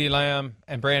 With CeeDee Lamb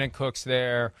and Brandon Cooks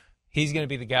there, he's going to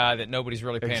be the guy that nobody's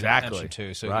really paying attention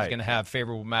to. So he's going to have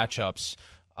favorable matchups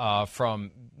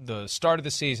from the start of the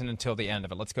season until the end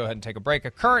of it. Let's go ahead and take a break.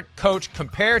 A current coach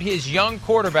compared his young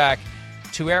quarterback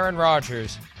to Aaron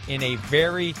Rodgers in a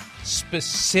very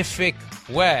specific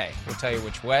way. We'll tell you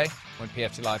which way when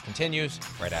PFT Live continues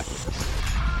right after this.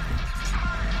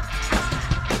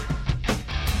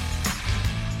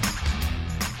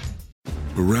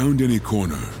 Around any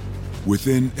corner,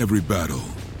 within every battle,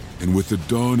 and with the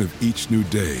dawn of each new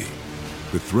day,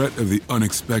 the threat of the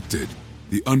unexpected,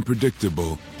 the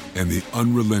unpredictable, and the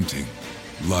unrelenting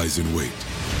lies in wait.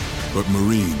 But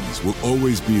Marines will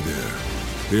always be there.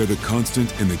 They are the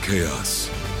constant in the chaos.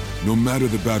 No matter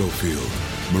the battlefield,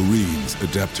 Marines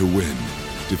adapt to win,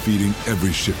 defeating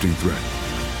every shifting threat,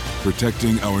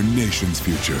 protecting our nation's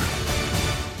future.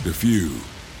 The few,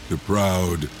 the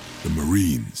proud, the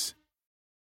Marines.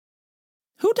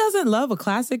 Who doesn't love a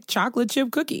classic chocolate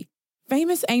chip cookie?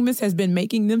 Famous Amos has been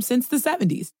making them since the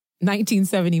 70s,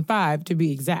 1975 to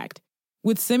be exact.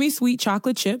 With semi-sweet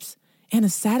chocolate chips and a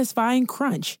satisfying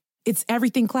crunch, it's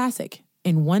everything classic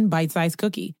in one bite-sized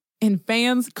cookie, and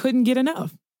fans couldn't get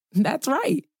enough. That's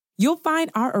right. You'll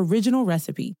find our original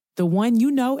recipe, the one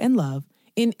you know and love,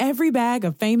 in every bag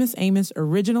of Famous Amos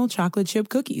original chocolate chip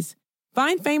cookies.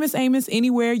 Find Famous Amos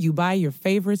anywhere you buy your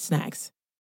favorite snacks.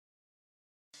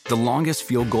 The longest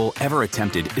field goal ever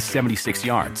attempted is 76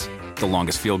 yards. The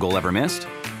longest field goal ever missed?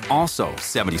 Also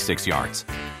 76 yards.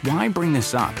 Why bring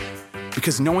this up?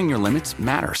 Because knowing your limits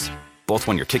matters, both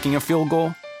when you're kicking a field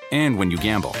goal and when you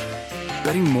gamble.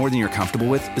 Betting more than you're comfortable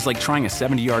with is like trying a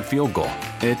 70-yard field goal.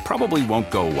 It probably won't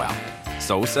go well.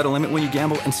 So set a limit when you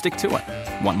gamble and stick to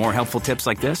it. Want more helpful tips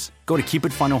like this? Go to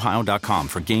keepitfunohio.com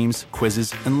for games,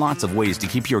 quizzes, and lots of ways to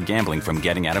keep your gambling from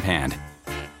getting out of hand.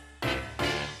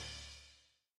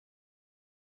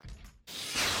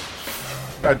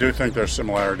 I do think there's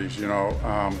similarities, you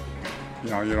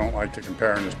don't like to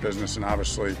compare in this business, and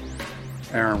obviously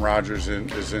Aaron Rodgers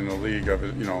is in the league of,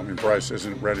 Bryce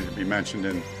isn't ready to be mentioned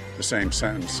in the same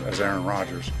sentence as Aaron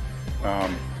Rodgers.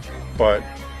 But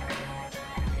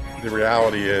the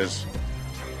reality is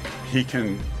he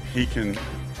can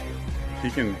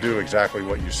do exactly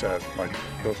what you said. Like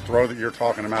the throw that you're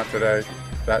talking about today,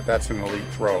 that's an elite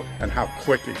throw, and how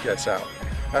quick it gets out.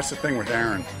 That's the thing with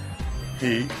Aaron.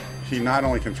 He not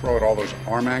only can throw at all those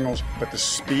arm angles, but the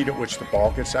speed at which the ball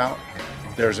gets out,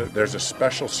 there's a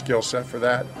special skill set for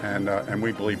that, and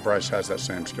we believe Bryce has that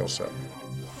same skill set.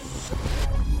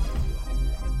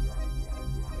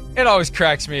 It always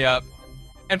cracks me up.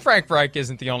 And Frank Reich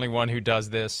isn't the only one who does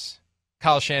this.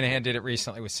 Kyle Shanahan did it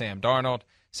recently with Sam Darnold.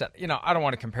 Said, I don't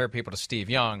want to compare people to Steve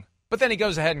Young, but then he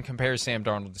goes ahead and compares Sam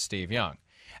Darnold to Steve Young.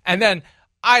 And then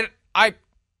I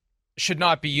should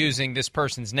not be using this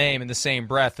person's name in the same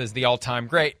breath as the all-time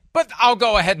great, but I'll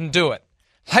go ahead and do it.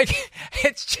 Like,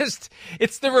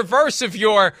 it's the reverse of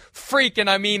your freak, and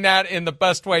I mean that in the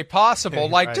best way possible.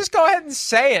 Like, right. Just go ahead and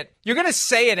say it. You're going to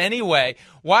say it anyway.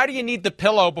 Why do you need the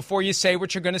pillow before you say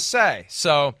what you're going to say?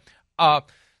 So,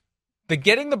 the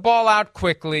getting the ball out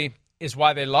quickly is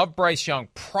why they love Bryce Young.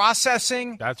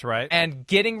 Processing. That's right. And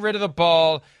getting rid of the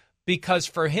ball, because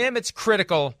for him it's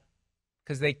critical,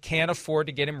 because they can't afford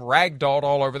to get him ragdolled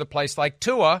all over the place like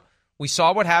Tua. We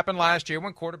saw what happened last year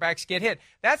when quarterbacks get hit.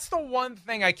 That's the one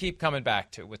thing I keep coming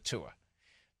back to with Tua.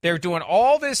 They're doing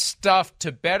all this stuff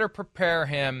to better prepare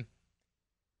him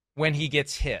when he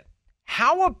gets hit.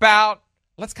 How about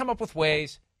let's come up with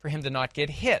ways for him to not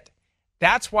get hit?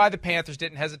 That's why the Panthers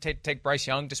didn't hesitate to take Bryce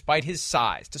Young despite his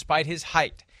size, despite his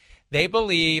height. They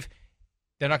believe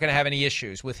they're not going to have any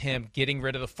issues with him getting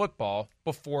rid of the football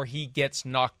before he gets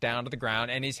knocked down to the ground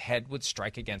and his head would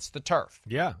strike against the turf.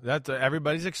 Yeah,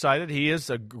 everybody's excited. He is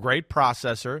a great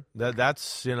processor.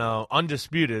 That's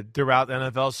undisputed throughout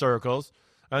NFL circles.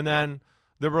 And then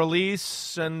the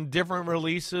release and different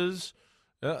releases,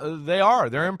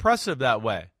 they're impressive that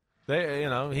way.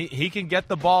 He can get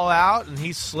the ball out, and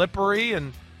he's slippery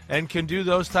and can do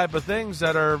those type of things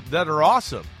that are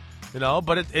awesome.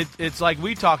 But it's like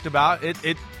we talked about.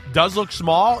 It does look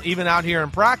small even out here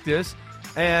in practice,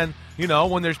 and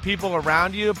when there's people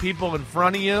around you, people in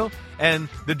front of you, and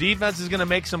the defense is going to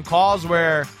make some calls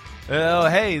where,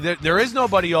 hey, there is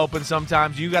nobody open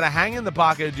sometimes. You got to hang in the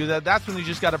pocket to do that. That's when you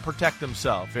just got to protect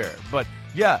himself here. But,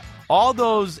 yeah, all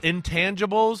those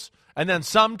intangibles and then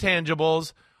some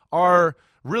tangibles are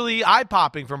really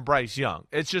eye-popping from Bryce Young.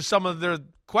 It's just some of the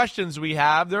questions we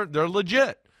have, they're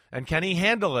legit. And can he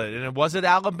handle it? And it was at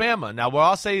Alabama. Now, what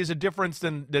I'll say is a difference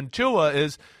than Tua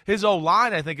is his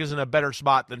O-line, I think, is in a better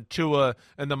spot than Tua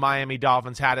and the Miami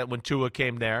Dolphins had it when Tua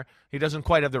came there. He doesn't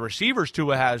quite have the receivers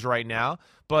Tua has right now.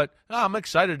 But I'm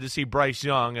excited to see Bryce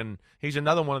Young, and he's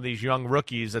another one of these young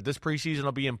rookies that this preseason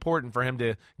will be important for him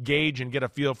to gauge and get a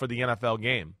feel for the NFL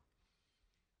game.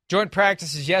 Joint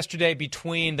practices yesterday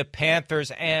between the Panthers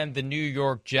and the New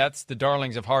York Jets, the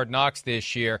darlings of Hard Knocks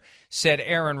this year, said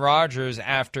Aaron Rodgers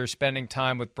after spending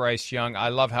time with Bryce Young, I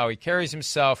love how he carries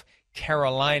himself.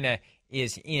 Carolina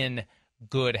is in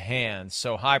good hands.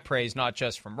 So high praise not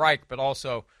just from Reich, but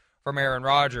also from Aaron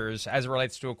Rodgers as it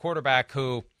relates to a quarterback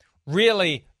who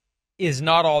really is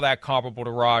not all that comparable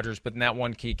to Rodgers, but in that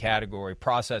one key category,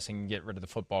 processing and get rid of the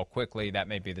football quickly, that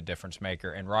may be the difference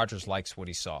maker, and Rodgers likes what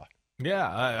he saw.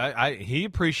 Yeah, he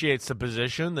appreciates the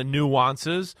position, the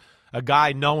nuances, a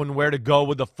guy knowing where to go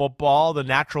with the football, the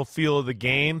natural feel of the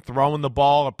game, throwing the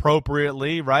ball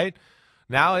appropriately, right?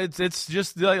 Now it's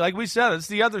just like we said, it's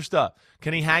the other stuff.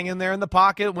 Can he hang in there in the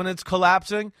pocket when it's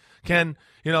collapsing? Can,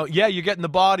 you're getting the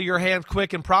ball to your hands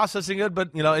quick and processing it,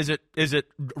 but, is it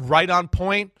right on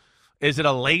point? Is it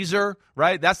a laser,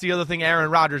 right? That's the other thing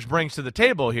Aaron Rodgers brings to the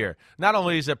table here. Not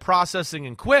only is it processing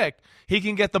and quick, he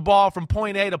can get the ball from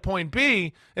point A to point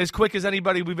B as quick as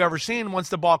anybody we've ever seen once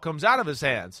the ball comes out of his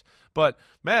hands. But,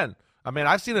 man,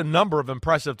 I've seen a number of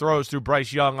impressive throws through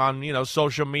Bryce Young on,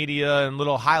 social media and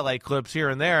little highlight clips here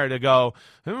and there to go,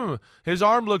 his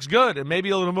arm looks good and maybe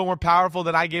a little bit more powerful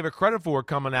than I gave it credit for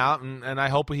coming out, and I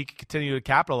hope he can continue to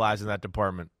capitalize in that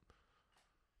department.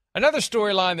 Another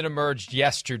storyline that emerged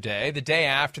yesterday, the day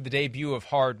after the debut of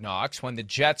Hard Knocks, when the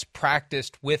Jets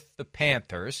practiced with the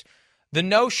Panthers, the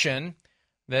notion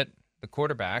that the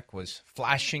quarterback was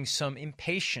flashing some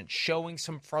impatience, showing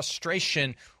some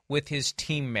frustration with his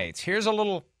teammates. Here's a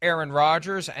little Aaron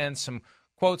Rodgers and some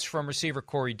quotes from receiver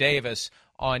Corey Davis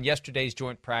on yesterday's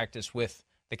joint practice with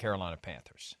the Carolina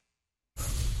Panthers.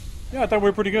 Yeah, I thought we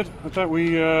were pretty good. I thought we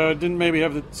didn't maybe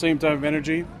have the same type of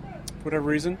energy for whatever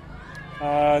reason.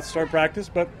 Start practice,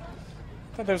 but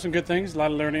I thought there were some good things. A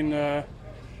lot of learning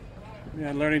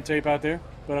tape out there.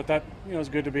 But I thought it was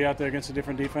good to be out there against a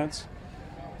different defense.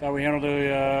 Thought we handled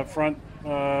the front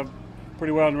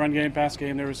pretty well in run game, pass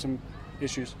game. There was some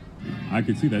issues. I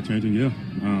could see that changing. Yeah,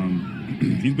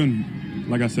 he's been,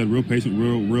 like I said, real patient,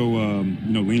 real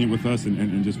lenient with us,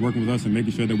 and just working with us and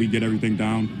making sure that we get everything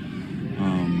down.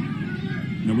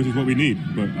 Which is what we need.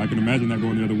 But I can imagine that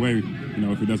going the other way.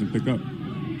 If it doesn't pick up.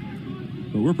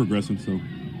 But we're progressing, so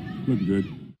looking good.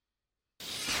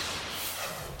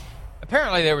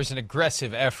 Apparently there was an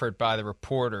aggressive effort by the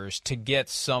reporters to get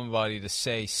somebody to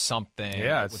say something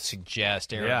that would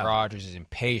suggest Aaron Rodgers is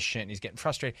impatient, he's getting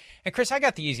frustrated. And, Chris, I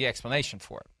got the easy explanation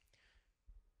for it.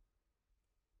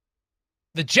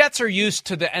 The Jets are used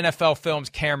to the NFL Films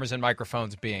cameras and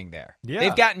microphones being there. Yeah.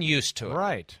 They've gotten used to it.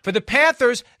 Right. For the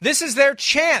Panthers, this is their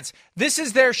chance. This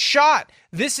is their shot.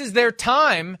 This is their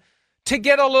time to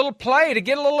get a little play, to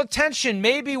get a little attention.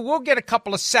 Maybe we'll get a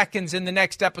couple of seconds in the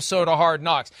next episode of Hard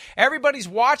Knocks. Everybody's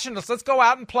watching us. Let's go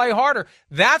out and play harder.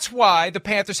 That's why the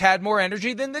Panthers had more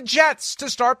energy than the Jets to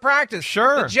start practice.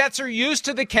 Sure. The Jets are used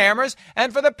to the cameras,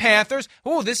 and for the Panthers,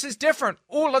 this is different.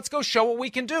 Let's go show what we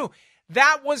can do.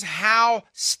 That was how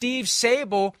Steve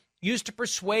Sabol used to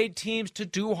persuade teams to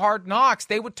do Hard Knocks.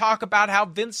 They would talk about how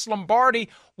Vince Lombardi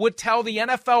would tell the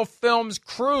NFL Films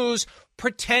crews,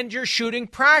 pretend you're shooting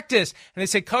practice. And they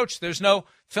say, Coach, there's no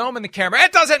film in the camera.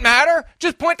 It doesn't matter.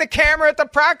 Just point the camera at the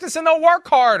practice and they'll work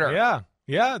harder.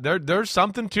 Yeah, there's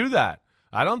something to that.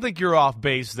 I don't think you're off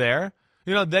base there.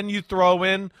 Then you throw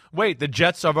in, the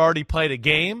Jets have already played a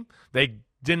game. They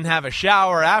didn't have a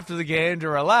shower after the game to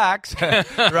relax,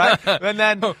 right? But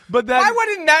then why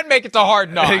wouldn't that make it to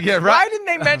Hard Knocks? Yeah, right. Why didn't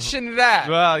they mention that?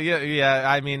 Well, yeah.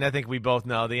 I think we both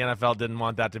know the NFL didn't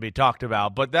want that to be talked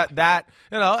about. But that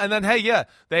and then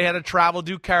they had to travel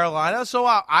to Carolina, so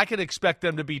I could expect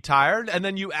them to be tired. And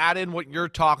then you add in what you're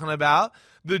talking about,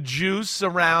 the juice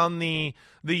around the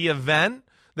event.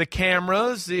 the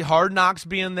cameras, the Hard Knocks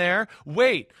being there.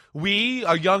 Wait, we,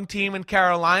 a young team in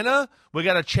Carolina, we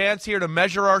got a chance here to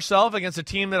measure ourselves against a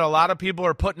team that a lot of people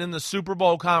are putting in the Super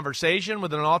Bowl conversation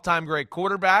with an all-time great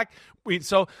quarterback.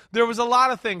 So there was a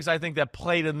lot of things, I think, that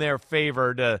played in their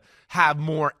favor to have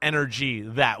more energy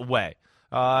that way.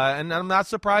 And I'm not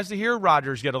surprised to hear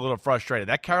Rodgers get a little frustrated.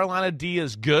 That Carolina D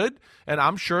is good, and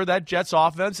I'm sure that Jets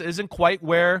offense isn't quite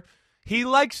where he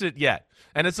likes it yet.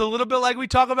 And it's a little bit like we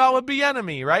talk about with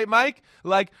Bieniemy, right, Mike?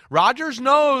 Like, Rodgers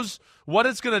knows what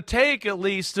it's going to take at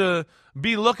least to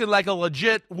be looking like a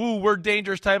legit, we're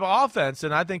dangerous type of offense.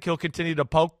 And I think he'll continue to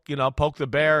poke the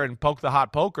bear and poke the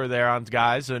hot poker there on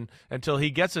guys until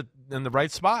he gets it in the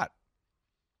right spot.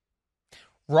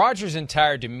 Rodgers'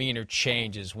 entire demeanor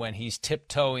changes when he's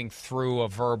tiptoeing through a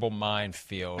verbal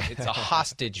minefield. It's a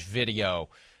hostage video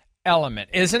element,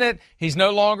 isn't it? He's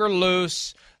no longer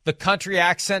loose. The country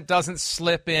accent doesn't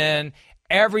slip in.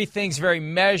 Everything's very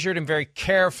measured and very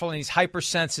careful, and he's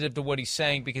hypersensitive to what he's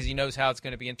saying because he knows how it's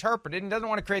going to be interpreted and doesn't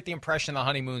want to create the impression the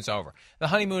honeymoon's over. The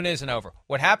honeymoon isn't over.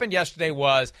 What happened yesterday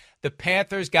was the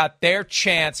Panthers got their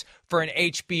chance for an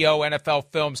HBO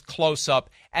NFL Films close-up,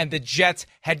 and the Jets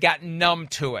had gotten numb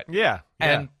to it. Yeah.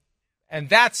 And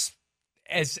that's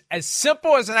as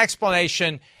simple as an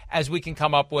explanation as we can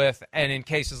come up with, and in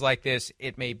cases like this,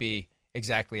 it may be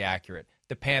exactly accurate.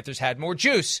 The Panthers had more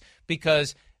juice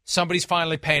because somebody's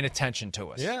finally paying attention to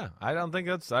us. Yeah, I don't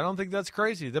think that's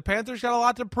crazy. The Panthers got a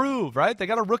lot to prove, right? They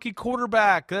got a rookie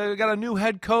quarterback. They got a new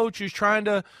head coach who's trying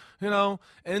to,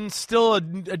 instill a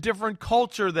different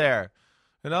culture there.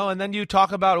 And then you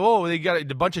talk about, they got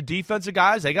a bunch of defensive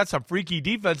guys. They got some freaky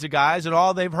defensive guys, and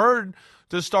all they've heard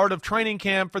the start of training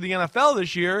camp for the NFL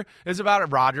this year is about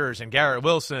Rodgers and Garrett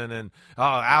Wilson and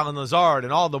Alan Lazard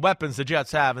and all the weapons the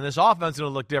Jets have, and this offense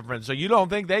will look different. So you don't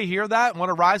think they hear that and want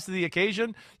to rise to the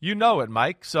occasion? You know it,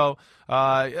 Mike. So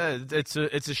it's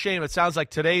a shame. It sounds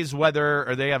like today's weather,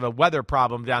 or they have a weather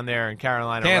problem down there in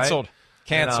Carolina. Canceled. Right?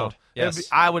 Canceled. Yes.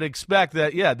 I would expect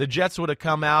that, the Jets would have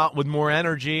come out with more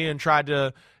energy and tried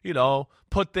to,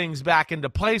 put things back into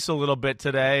place a little bit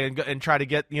today and try to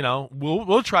get,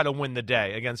 we'll try to win the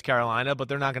day against Carolina, but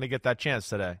they're not going to get that chance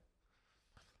today.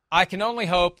 I can only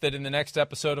hope that in the next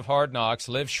episode of Hard Knocks,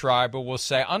 Liv Schreiber will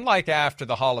say, unlike after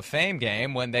the Hall of Fame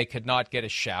game when they could not get a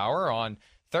shower on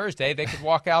Thursday, they could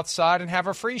walk outside and have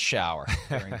a free shower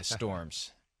during the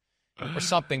storms. Or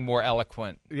something more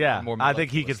eloquent. Yeah, I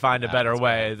think he could find a better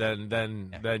way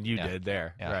than you did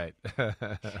there. Yeah. Right.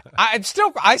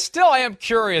 I still am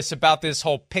curious about this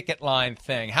whole picket line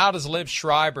thing. How does Liv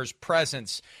Schreiber's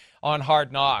presence on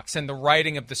Hard Knocks and the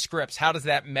writing of the scripts, how does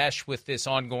that mesh with this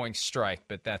ongoing strike?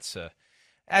 But that's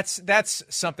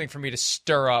something for me to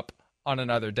stir up on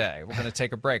another day. We're going to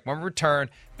take a break. When we return,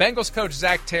 Bengals coach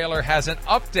Zach Taylor has an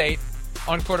update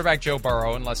on quarterback Joe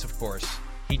Burrow, unless, of course,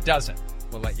 he doesn't.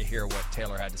 We'll let you hear what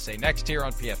Taylor had to say next here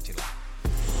on PFT Live.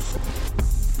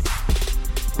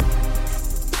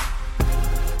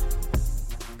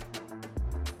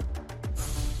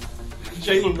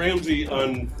 Jalen Ramsey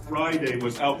on Friday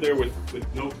was out there with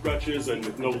no crutches and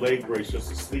with no leg brace,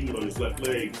 just a sleeve on his left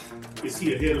leg. Is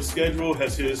he ahead of schedule?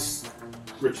 Has his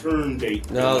return date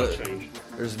changed?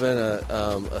 There's been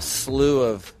a slew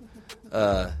of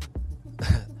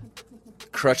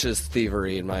crutches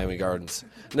thievery in Miami Gardens.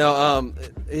 No,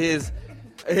 his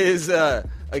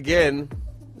again,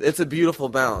 it's a beautiful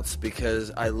balance because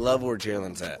I love where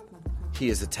Jalen's at. He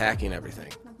is attacking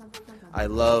everything. I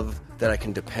love that I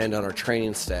can depend on our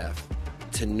training staff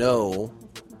to know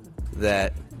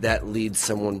that leads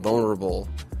someone vulnerable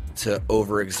to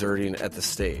overexerting at the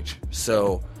stage.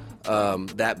 So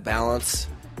that balance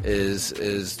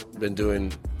is been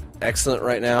doing excellent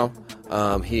right now.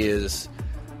 He is,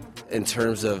 in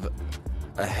terms of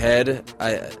ahead,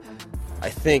 I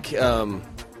think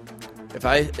if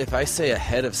I say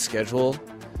ahead of schedule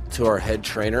to our head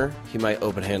trainer, he might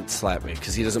open hand slap me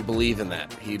because he doesn't believe in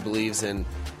that. He believes in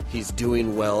he's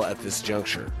doing well at this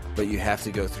juncture, but you have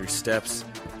to go through steps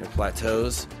and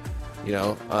plateaus.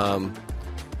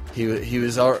 He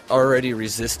was already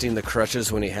resisting the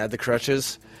crutches when he had the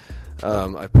crutches.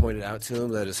 I pointed out to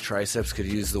him that his triceps could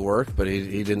use the work, but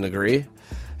he didn't agree.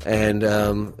 And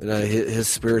his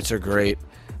spirits are great,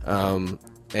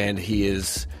 and he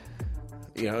is,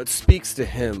 it speaks to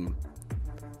him.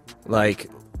 Like,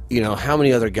 how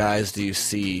many other guys do you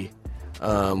see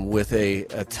with a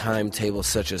timetable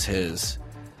such as his,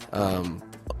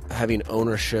 having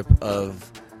ownership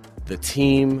of the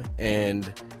team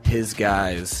and his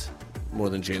guys more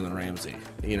than Jalen Ramsey?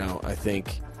 I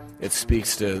think it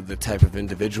speaks to the type of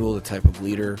individual, the type of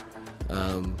leader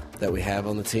that we have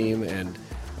on the team, and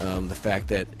The fact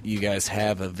that you guys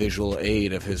have a visual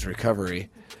aid of his recovery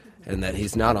and that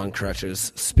he's not on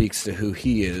crutches speaks to who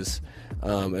he is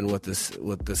and what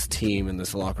this team and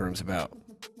this locker room's about.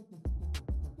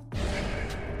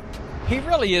 He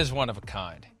really is one of a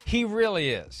kind. He really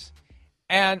is.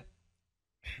 And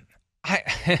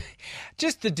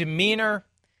just the demeanor,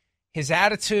 his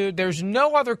attitude, there's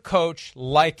no other coach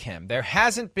like him. There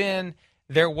hasn't been,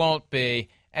 there won't be,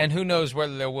 and who knows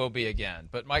whether there will be again.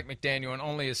 But Mike McDaniel, in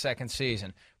only his second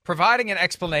season, providing an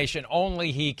explanation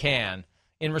only he can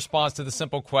in response to the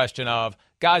simple question of,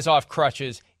 guys off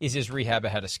crutches, is his rehab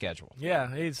ahead of schedule?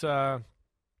 Yeah, he's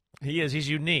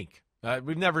unique.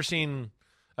 We've never seen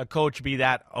a coach be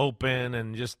that open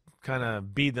and just kind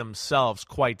of be themselves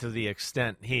quite to the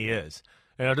extent he is.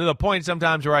 To the point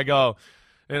sometimes where I go,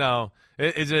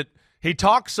 is it he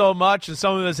talks so much and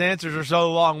some of his answers are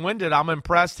so long-winded, I'm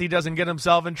impressed he doesn't get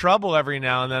himself in trouble every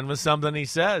now and then with something he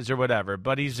says or whatever.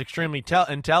 But he's extremely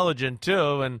intelligent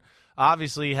too, and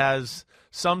obviously has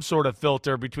some sort of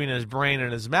filter between his brain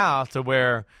and his mouth to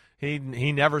where he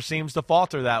never seems to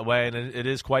falter that way, and it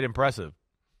is quite impressive.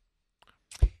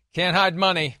 Can't hide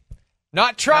money.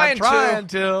 Not trying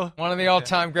to. One of the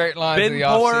all-time great lines of the offseason.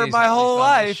 Been poor my whole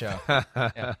life.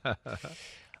 Yeah.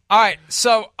 All right,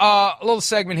 so a little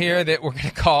segment here that we're going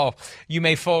to call You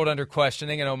May Fold Under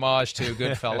Questioning, an homage to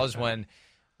Goodfellas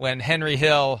when Henry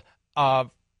Hill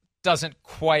doesn't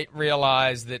quite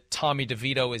realize that Tommy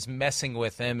DeVito is messing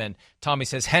with him, and Tommy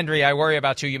says, Henry, I worry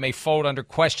about you. You may fold under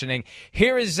questioning.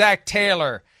 Here is Zach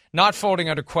Taylor not folding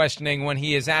under questioning when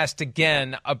he is asked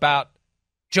again about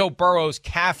Joe Burrow's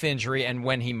calf injury and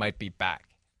when he might be back.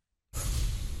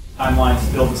 Timeline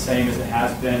still the same as it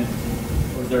has been,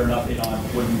 or is there an update on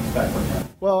what you expect from him?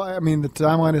 Well, I mean, the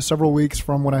timeline is several weeks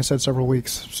from when I said several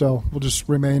weeks, so we'll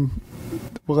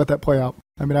let that play out.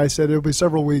 I mean, I said it would be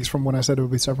several weeks from when I said it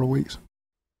would be several weeks.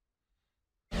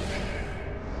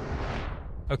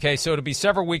 Okay, so it'll be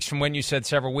several weeks from when you said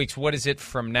several weeks. What is it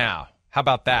from now? How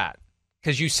about that?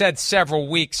 Because you said several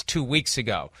weeks 2 weeks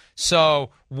ago.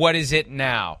 So what is it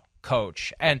now,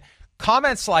 Coach? And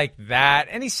comments like that,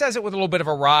 and he says it with a little bit of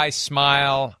a wry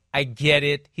smile. I get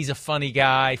it. He's a funny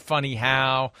guy. Funny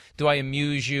how? Do I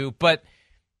amuse you? But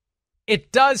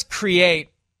it does create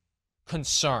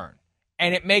concern.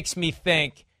 And it makes me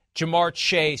think Jamar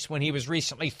Chase, when he was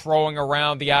recently throwing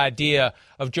around the idea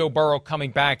of Joe Burrow coming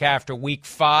back after week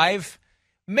 5,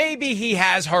 maybe he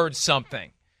has heard something.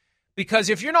 Because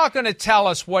if you're not going to tell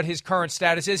us what his current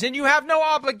status is, and you have no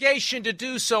obligation to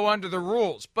do so under the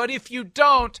rules, but if you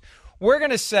don't, we're going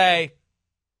to say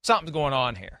something's going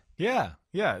on here. Yeah.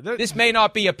 This may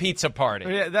not be a pizza party.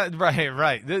 Yeah,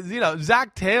 right.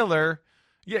 Zach Taylor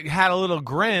had a little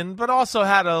grin, but also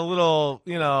had a little,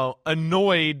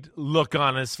 annoyed look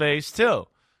on his face too.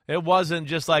 It wasn't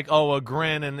just like, a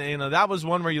grin, and that was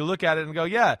one where you look at it and go,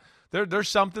 yeah, there's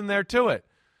something there to it.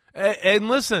 And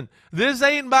listen, this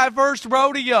ain't my first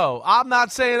rodeo. I'm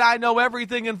not saying I know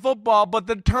everything in football, but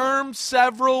the term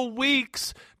several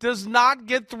weeks does not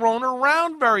get thrown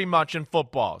around very much in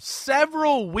football.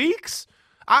 Several weeks?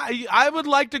 I would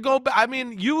like to go back. I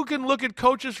mean, you can look at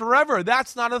coaches forever.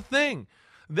 That's not a thing.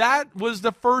 That was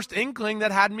the first inkling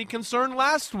that had me concerned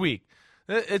last week.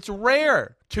 It's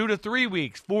rare, 2 to 3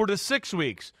 weeks, 4 to 6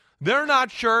 weeks. They're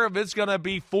not sure if it's going to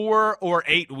be 4 or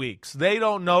 8 weeks. They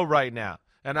don't know right now.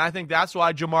 And I think that's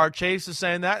why Jamar Chase is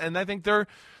saying that. And I think they're,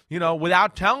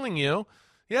 without telling you,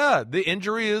 the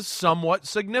injury is somewhat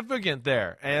significant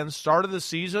there. And start of the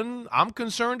season, I'm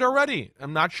concerned already.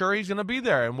 I'm not sure he's going to be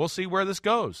there, and we'll see where this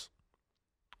goes.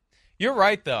 You're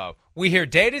right, though. We hear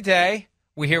day to day.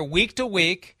 We hear week to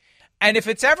week. And if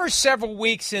it's ever several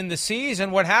weeks in the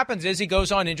season, what happens is he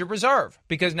goes on injured reserve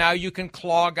because now you can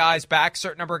claw guys back,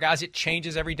 certain number of guys. It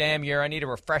changes every damn year. I need a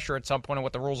refresher at some point on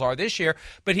what the rules are this year.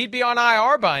 But he'd be on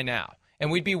IR by now,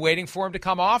 and we'd be waiting for him to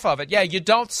come off of it. Yeah, you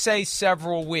don't say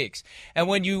several weeks. And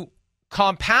when you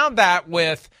compound that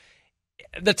with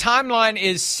the timeline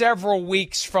is several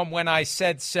weeks from when I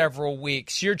said several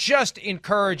weeks, you're just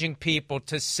encouraging people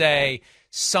to say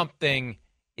something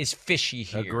is fishy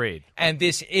here. Agreed. And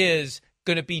this is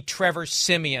going to be Trevor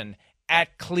Siemian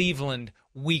at Cleveland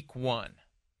week 1.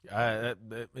 I'm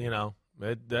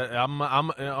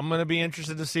going to be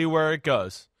interested to see where it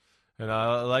goes. And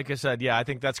like I said, I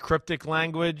think that's cryptic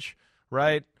language,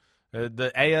 right?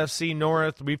 The AFC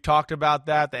North, we've talked about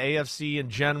that. The AFC in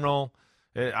general,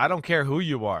 I don't care who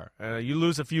you are. You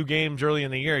lose a few games early in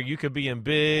the year, you could be in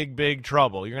big, big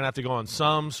trouble. You're going to have to go on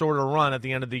some sort of run at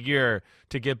the end of the year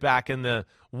to get back in the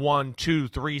 1, 2,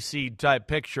 3 seed type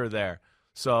picture there.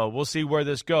 So we'll see where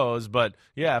this goes. But,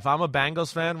 yeah, if I'm a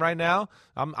Bengals fan right now,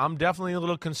 I'm definitely a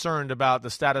little concerned about the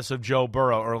status of Joe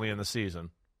Burrow early in the season.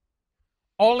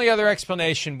 Only other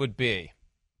explanation would be,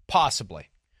 possibly,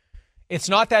 it's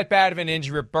not that bad of an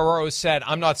injury. Burrow said,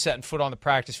 I'm not setting foot on the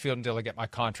practice field until I get my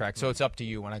contract, so it's up to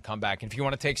you when I come back. And if you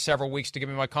want to take several weeks to give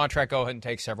me my contract, go ahead and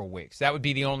take several weeks. That would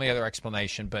be the only other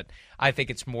explanation, but I think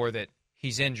it's more that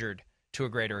he's injured to a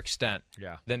greater extent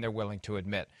than they're willing to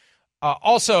admit.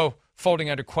 Also, folding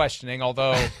under questioning,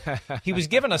 although he was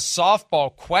given a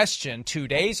softball question 2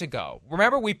 days ago.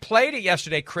 Remember, we played it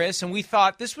yesterday, Chris, and we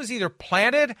thought this was either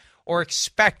planted or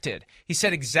expected. He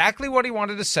said exactly what he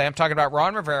wanted to say. I'm talking about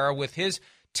Ron Rivera with his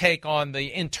take on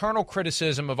the internal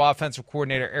criticism of offensive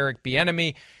coordinator Eric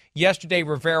Bieniemy. Yesterday,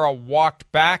 Rivera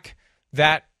walked back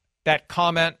that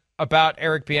comment about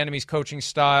Eric Bieniemy's coaching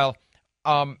style.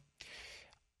 The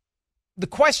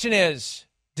question is,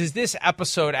 does this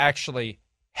episode actually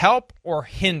help or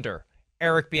hinder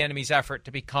Eric Bieniemy's effort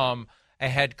to become a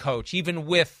head coach, even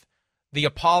with the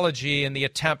apology and the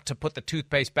attempt to put the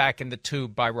toothpaste back in the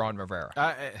tube by Ron Rivera?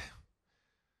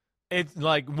 It's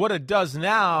like what it does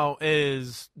now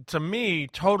is, to me,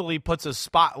 totally puts a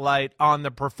spotlight on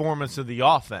the performance of the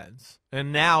offense.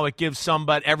 And now it gives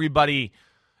everybody,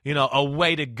 a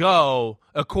way to go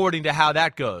according to how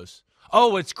that goes.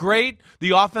 Oh, it's great.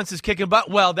 The offense is kicking butt.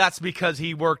 Well, that's because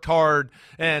he worked hard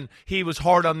and he was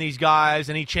hard on these guys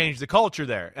and he changed the culture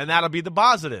there. And that'll be the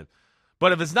positive.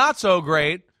 But if it's not so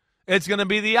great, it's going to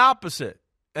be the opposite.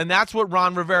 And that's what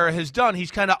Ron Rivera has done.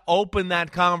 He's kind of opened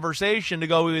that conversation to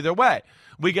go either way.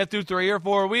 We get through 3 or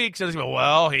 4 weeks, and it's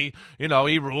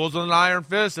he rules with an iron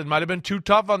fist. It might have been too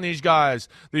tough on these guys.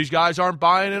 These guys aren't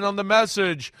buying in on the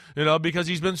message, because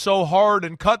he's been so hard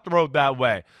and cutthroat that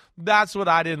way. That's what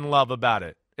I didn't love about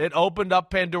it. It opened up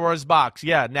Pandora's box.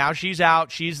 Yeah, now she's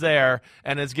out, she's there,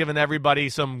 and it's given everybody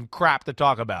some crap to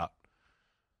talk about.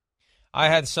 I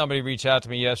had somebody reach out to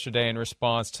me yesterday in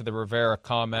response to the Rivera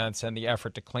comments and the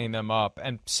effort to clean them up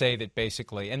and say that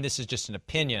basically, and this is just an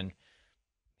opinion,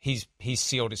 he's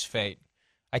sealed his fate.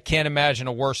 I can't imagine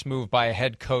a worse move by a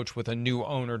head coach with a new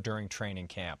owner during training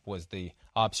camp, was the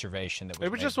observation that was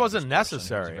made. It just wasn't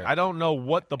necessary. I don't know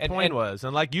what the point was.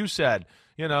 And like you said,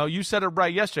 you said it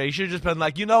right yesterday. You should have just been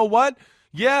like, you know what?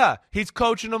 Yeah, he's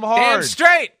coaching them hard. Damn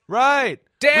straight. Right.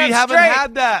 Damn we haven't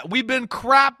had that. We've been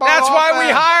crap on That's why offense.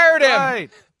 we hired him. Right.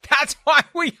 That's why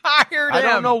we hired him. I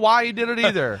don't know why he did it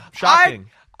either. Shocking.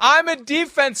 I'm a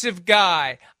defensive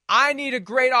guy. I need a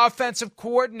great offensive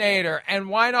coordinator, and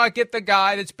why not get the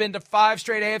guy that's been to 5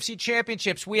 straight AFC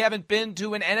championships? We haven't been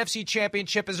to an NFC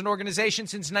championship as an organization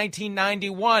since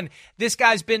 1991. This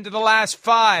guy's been to the last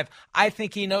 5. I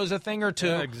think he knows a thing or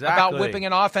two about whipping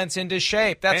an offense into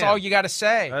shape. That's all you got to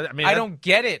say. I don't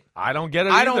get it. I don't get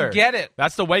it I either. don't get it.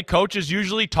 That's the way coaches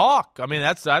usually talk. I mean,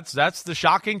 that's the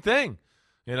shocking thing.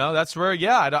 That's where,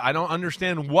 I don't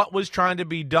understand what was trying to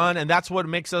be done, and that's what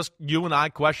makes you and I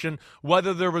question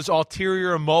whether there was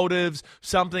ulterior motives,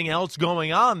 something else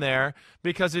going on there,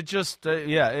 because it just,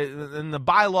 in the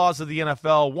bylaws of the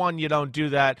NFL, 1, you don't do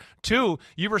that. 2,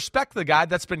 you respect the guy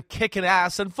that's been kicking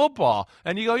ass in football,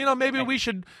 and you go, maybe we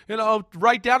should,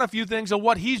 write down a few things of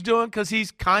what he's doing because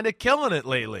he's kind of killing it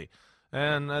lately,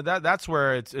 and that's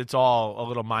where it's all a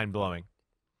little mind-blowing.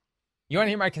 You want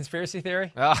to hear my conspiracy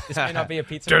theory? This may not be a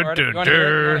pizza party. You want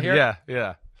to hear it?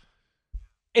 Yeah.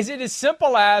 Is it as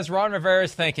simple as Ron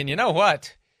Rivera's thinking, you know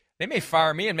what? They may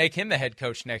fire me and make him the head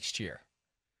coach next year.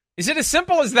 Is it as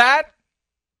simple as that?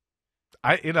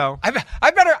 I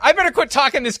better quit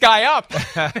talking this guy up.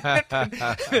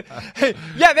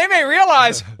 Yeah, they may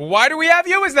realize, why do we have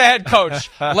you as the head coach?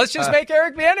 Let's just make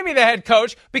Eric Bieniemy the head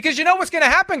coach, because you know what's going to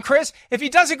happen, Chris? If he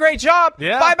does a great job,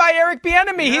 bye-bye Eric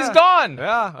Bieniemy. He's gone.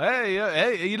 Yeah.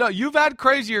 Hey, you've had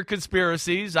crazier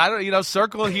conspiracies.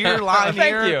 Circle here, line Thank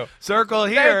here, you. circle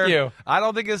here. Thank you. I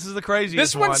don't think this is the craziest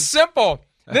This one. one's simple.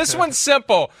 This one's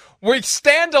simple. We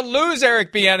stand to lose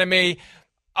Eric Bieniemy.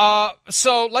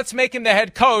 So let's make him the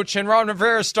head coach, and Ron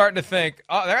Rivera's starting to think,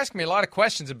 they're asking me a lot of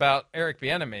questions about Eric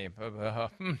Bieniemy.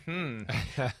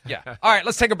 Yeah. All right,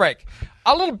 let's take a break.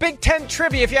 A little Big Ten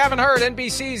trivia. If you haven't heard,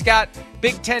 NBC's got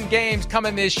Big Ten games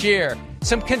coming this year.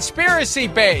 Some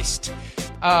conspiracy-based,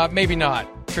 maybe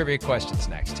not, trivia questions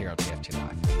next here on PFT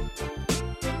Live.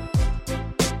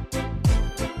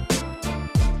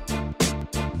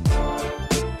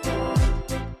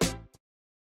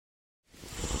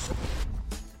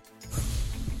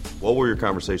 What were your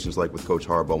conversations like with Coach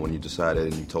Harbaugh when you decided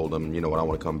and you told him, I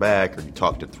want to come back, or you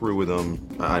talked it through with him?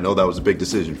 I know that was a big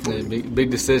decision for you.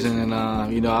 Big decision, and,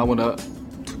 I went up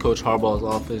to Coach Harbaugh's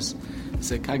office. I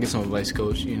said, can I get some advice,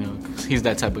 Coach? 'Cause he's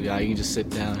that type of guy. You can just sit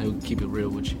down. He'll keep it real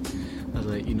with you. I was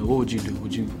like, what would you do?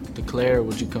 Would you declare or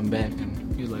would you come back?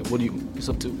 And he was like, what do you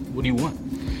want?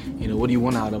 What do you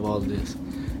want out of all of this?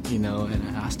 And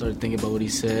I started thinking about what he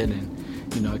said,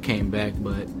 and, I came back.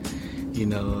 But,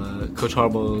 Coach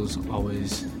Harbaugh's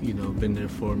always, been there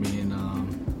for me. And,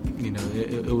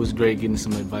 it was great getting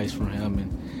some advice from him.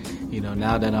 And,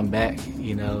 now that I'm back,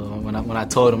 when I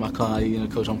told him I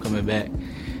called, Coach, I'm coming back,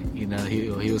 he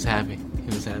was happy. He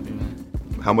was happy, man.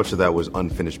 How much of that was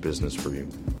unfinished business for you?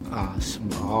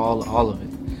 All of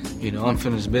it.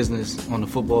 Unfinished business on the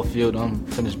football field,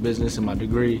 unfinished business in my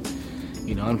degree,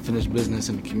 unfinished business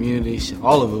in the community.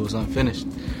 All of it was unfinished.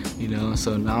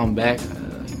 So now I'm back.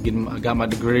 I got my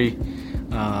degree.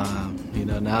 Now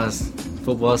it's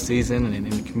football season and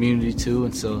in the community too.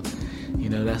 And so,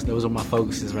 those are my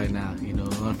focuses right now.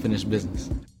 Unfinished business.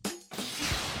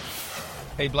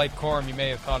 Hey, Blake Corum, you may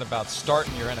have thought about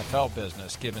starting your NFL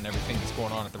business, given everything that's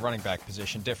going on at the running back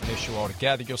position. Different issue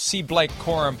altogether. You'll see Blake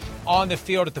Corum on the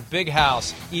field at the Big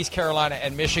House, East Carolina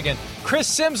and Michigan. Chris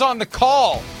Sims on the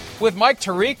call with Mike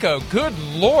Tirico. Good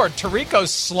Lord,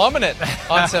 Tirico's slumming it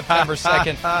on September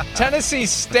 2nd. Tennessee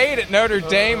State at Notre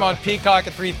Dame on Peacock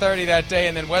at 3:30 that day,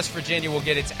 and then West Virginia will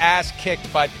get its ass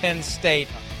kicked by Penn State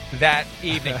that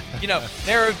evening.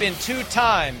 There have been two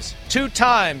times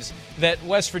that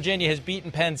West Virginia has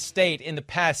beaten Penn State in the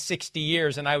past 60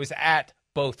 years, and I was at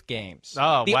both games.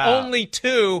 Oh, the wow. only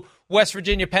two West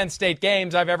Virginia-Penn State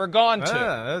games I've ever gone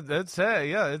to. It's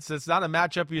not a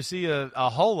matchup you see a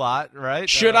whole lot, right?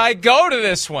 Should I go to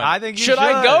this one? I think you should.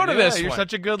 I go to this you're one?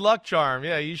 Such a good luck charm.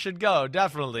 Yeah, you should go,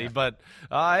 definitely. But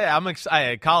I'm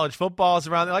excited. College football is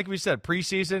around. Like we said,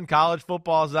 preseason, college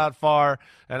football is not far,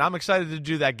 and I'm excited to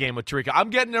do that game with Tirico. I'm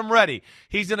getting him ready.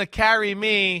 He's going to carry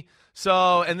me.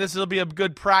 So, and this will be a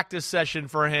good practice session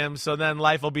for him, so then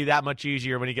life will be that much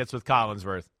easier when he gets with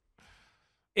Collinsworth.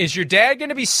 Is your dad going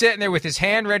to be sitting there with his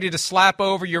hand ready to slap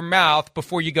over your mouth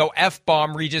before you go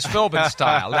F-bomb Regis Philbin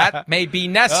style? That may be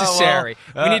necessary.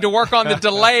 We need to work on the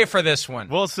delay for this one.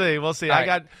 We'll see. Right. I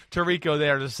got Tirico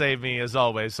there to save me, as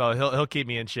always, so he'll keep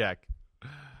me in check.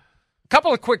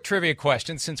 Couple of quick trivia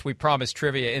questions, since we promised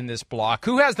trivia in this block.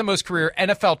 Who has the most career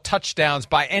NFL touchdowns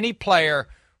by any player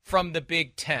from the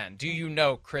Big Ten? Do you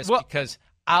know, Chris? Because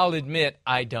I'll admit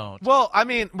I don't. Well, I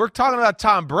mean, we're talking about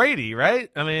Tom Brady,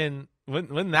 right? I mean,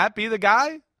 wouldn't that be the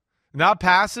guy? Not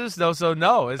passes, though. So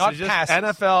no, it's Not just passes.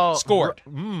 NFL Scored.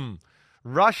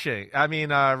 Rushing. I mean,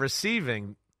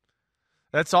 receiving.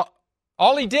 That's all.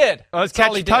 All he did. Oh, it's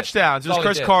catch touchdowns. It was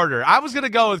Chris Carter. I was going to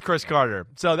go with Chris Carter,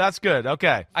 so that's good.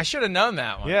 Okay. I should have known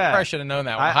that one. Yeah. I should have known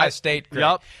that one. Ohio State. Great.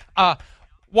 Yep.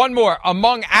 One more.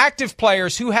 Among active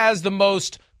players, who has the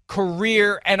most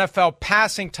career NFL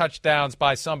passing touchdowns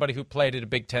by somebody who played at a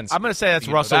Big Ten school? I'm going to say that's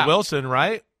Russell Wilson,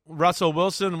 right? Russell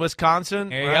Wilson, Wisconsin.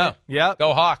 There you right? go. Yep.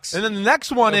 Go Hawks. And then the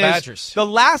next one Go is Badgers. the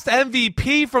last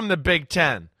MVP from the Big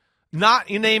Ten. Not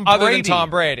named Brady. Other than Tom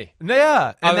Brady. Yeah.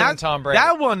 And Other than Tom Brady.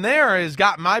 That one there has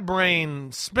got my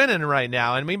brain spinning right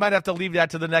now, and we might have to leave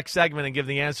that to the next segment and give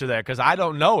the answer there because I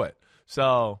don't know it.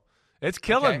 So it's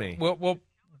killing me.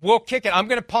 We'll kick it. I'm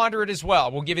going to ponder it as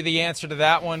well. We'll give you the answer to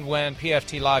that one when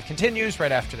PFT Live continues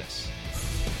right after this.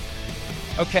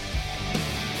 Okay.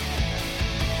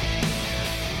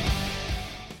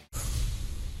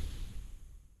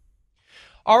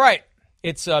 All right.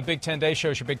 It's Big Ten Day.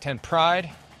 Shows your Big Ten pride.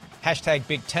 Hashtag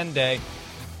Big Ten Day.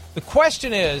 The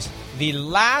question is, the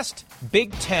last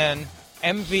Big Ten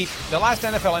MVP, the last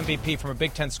NFL MVP from a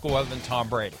Big Ten school other than Tom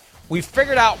Brady. We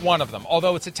figured out one of them,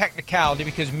 although it's a technicality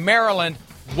because Maryland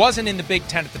wasn't in the Big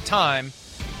Ten at the time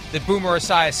that Boomer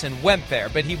Esiason went there,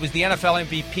 but he was the NFL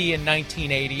MVP in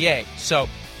 1988. So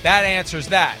that answers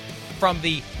that. From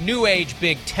the New Age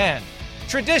Big Ten.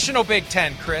 Traditional Big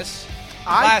Ten, Chris.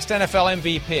 Last NFL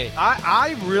MVP.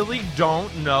 I really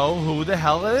don't know who the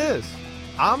hell it is.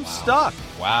 I'm stuck.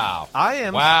 Wow. I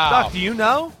am stuck. Do you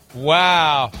know?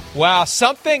 Wow.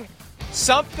 Something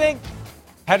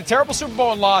had a terrible Super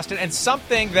Bowl and lost it, and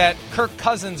something that Kirk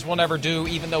Cousins will never do,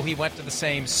 even though he went to the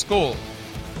same school.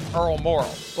 Earl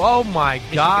Morrall. Oh, my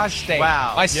gosh.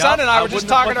 Wow. My son and I were just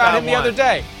talking about him the other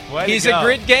day. He's a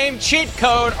grid game cheat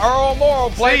code. Earl Morrall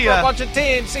played for a bunch of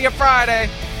teams. See you Friday.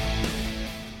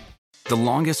 The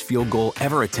longest field goal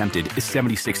ever attempted is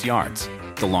 76 yards.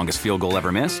 The longest field goal ever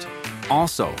missed?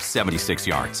 Also 76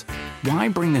 yards. Why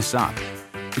bring this up?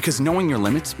 Because knowing your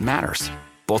limits matters,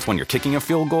 both when you're kicking a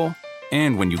field goal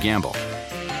and when you gamble.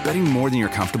 Betting more than you're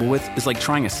comfortable with is like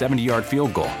trying a 70-yard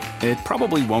field goal. It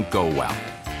probably won't go well.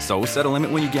 So set a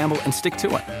limit when you gamble and stick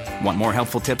to it. Want more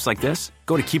helpful tips like this?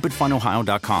 Go to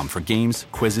keepitfunohio.com for games,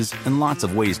 quizzes, and lots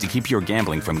of ways to keep your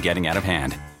gambling from getting out of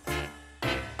hand.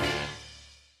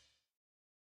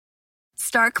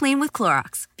 Start clean with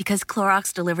Clorox, because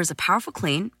Clorox delivers a powerful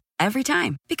clean every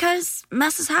time. Because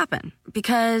messes happen.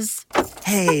 Because...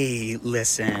 Hey,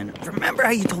 listen. Remember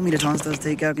how you told me to toss those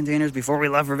takeout containers before we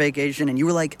left for vacation? And you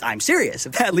were like, I'm serious.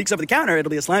 If that leaks over the counter, it'll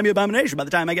be a slimy abomination by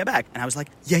the time I get back. And I was like,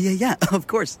 yeah, of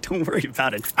course. Don't worry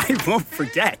about it. I won't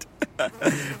forget.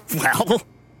 Well...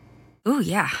 Ooh,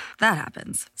 yeah, that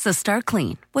happens. So start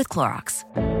clean with Clorox.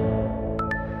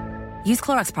 Use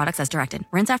Clorox products as directed.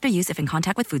 Rinse after use if in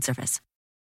contact with food surface.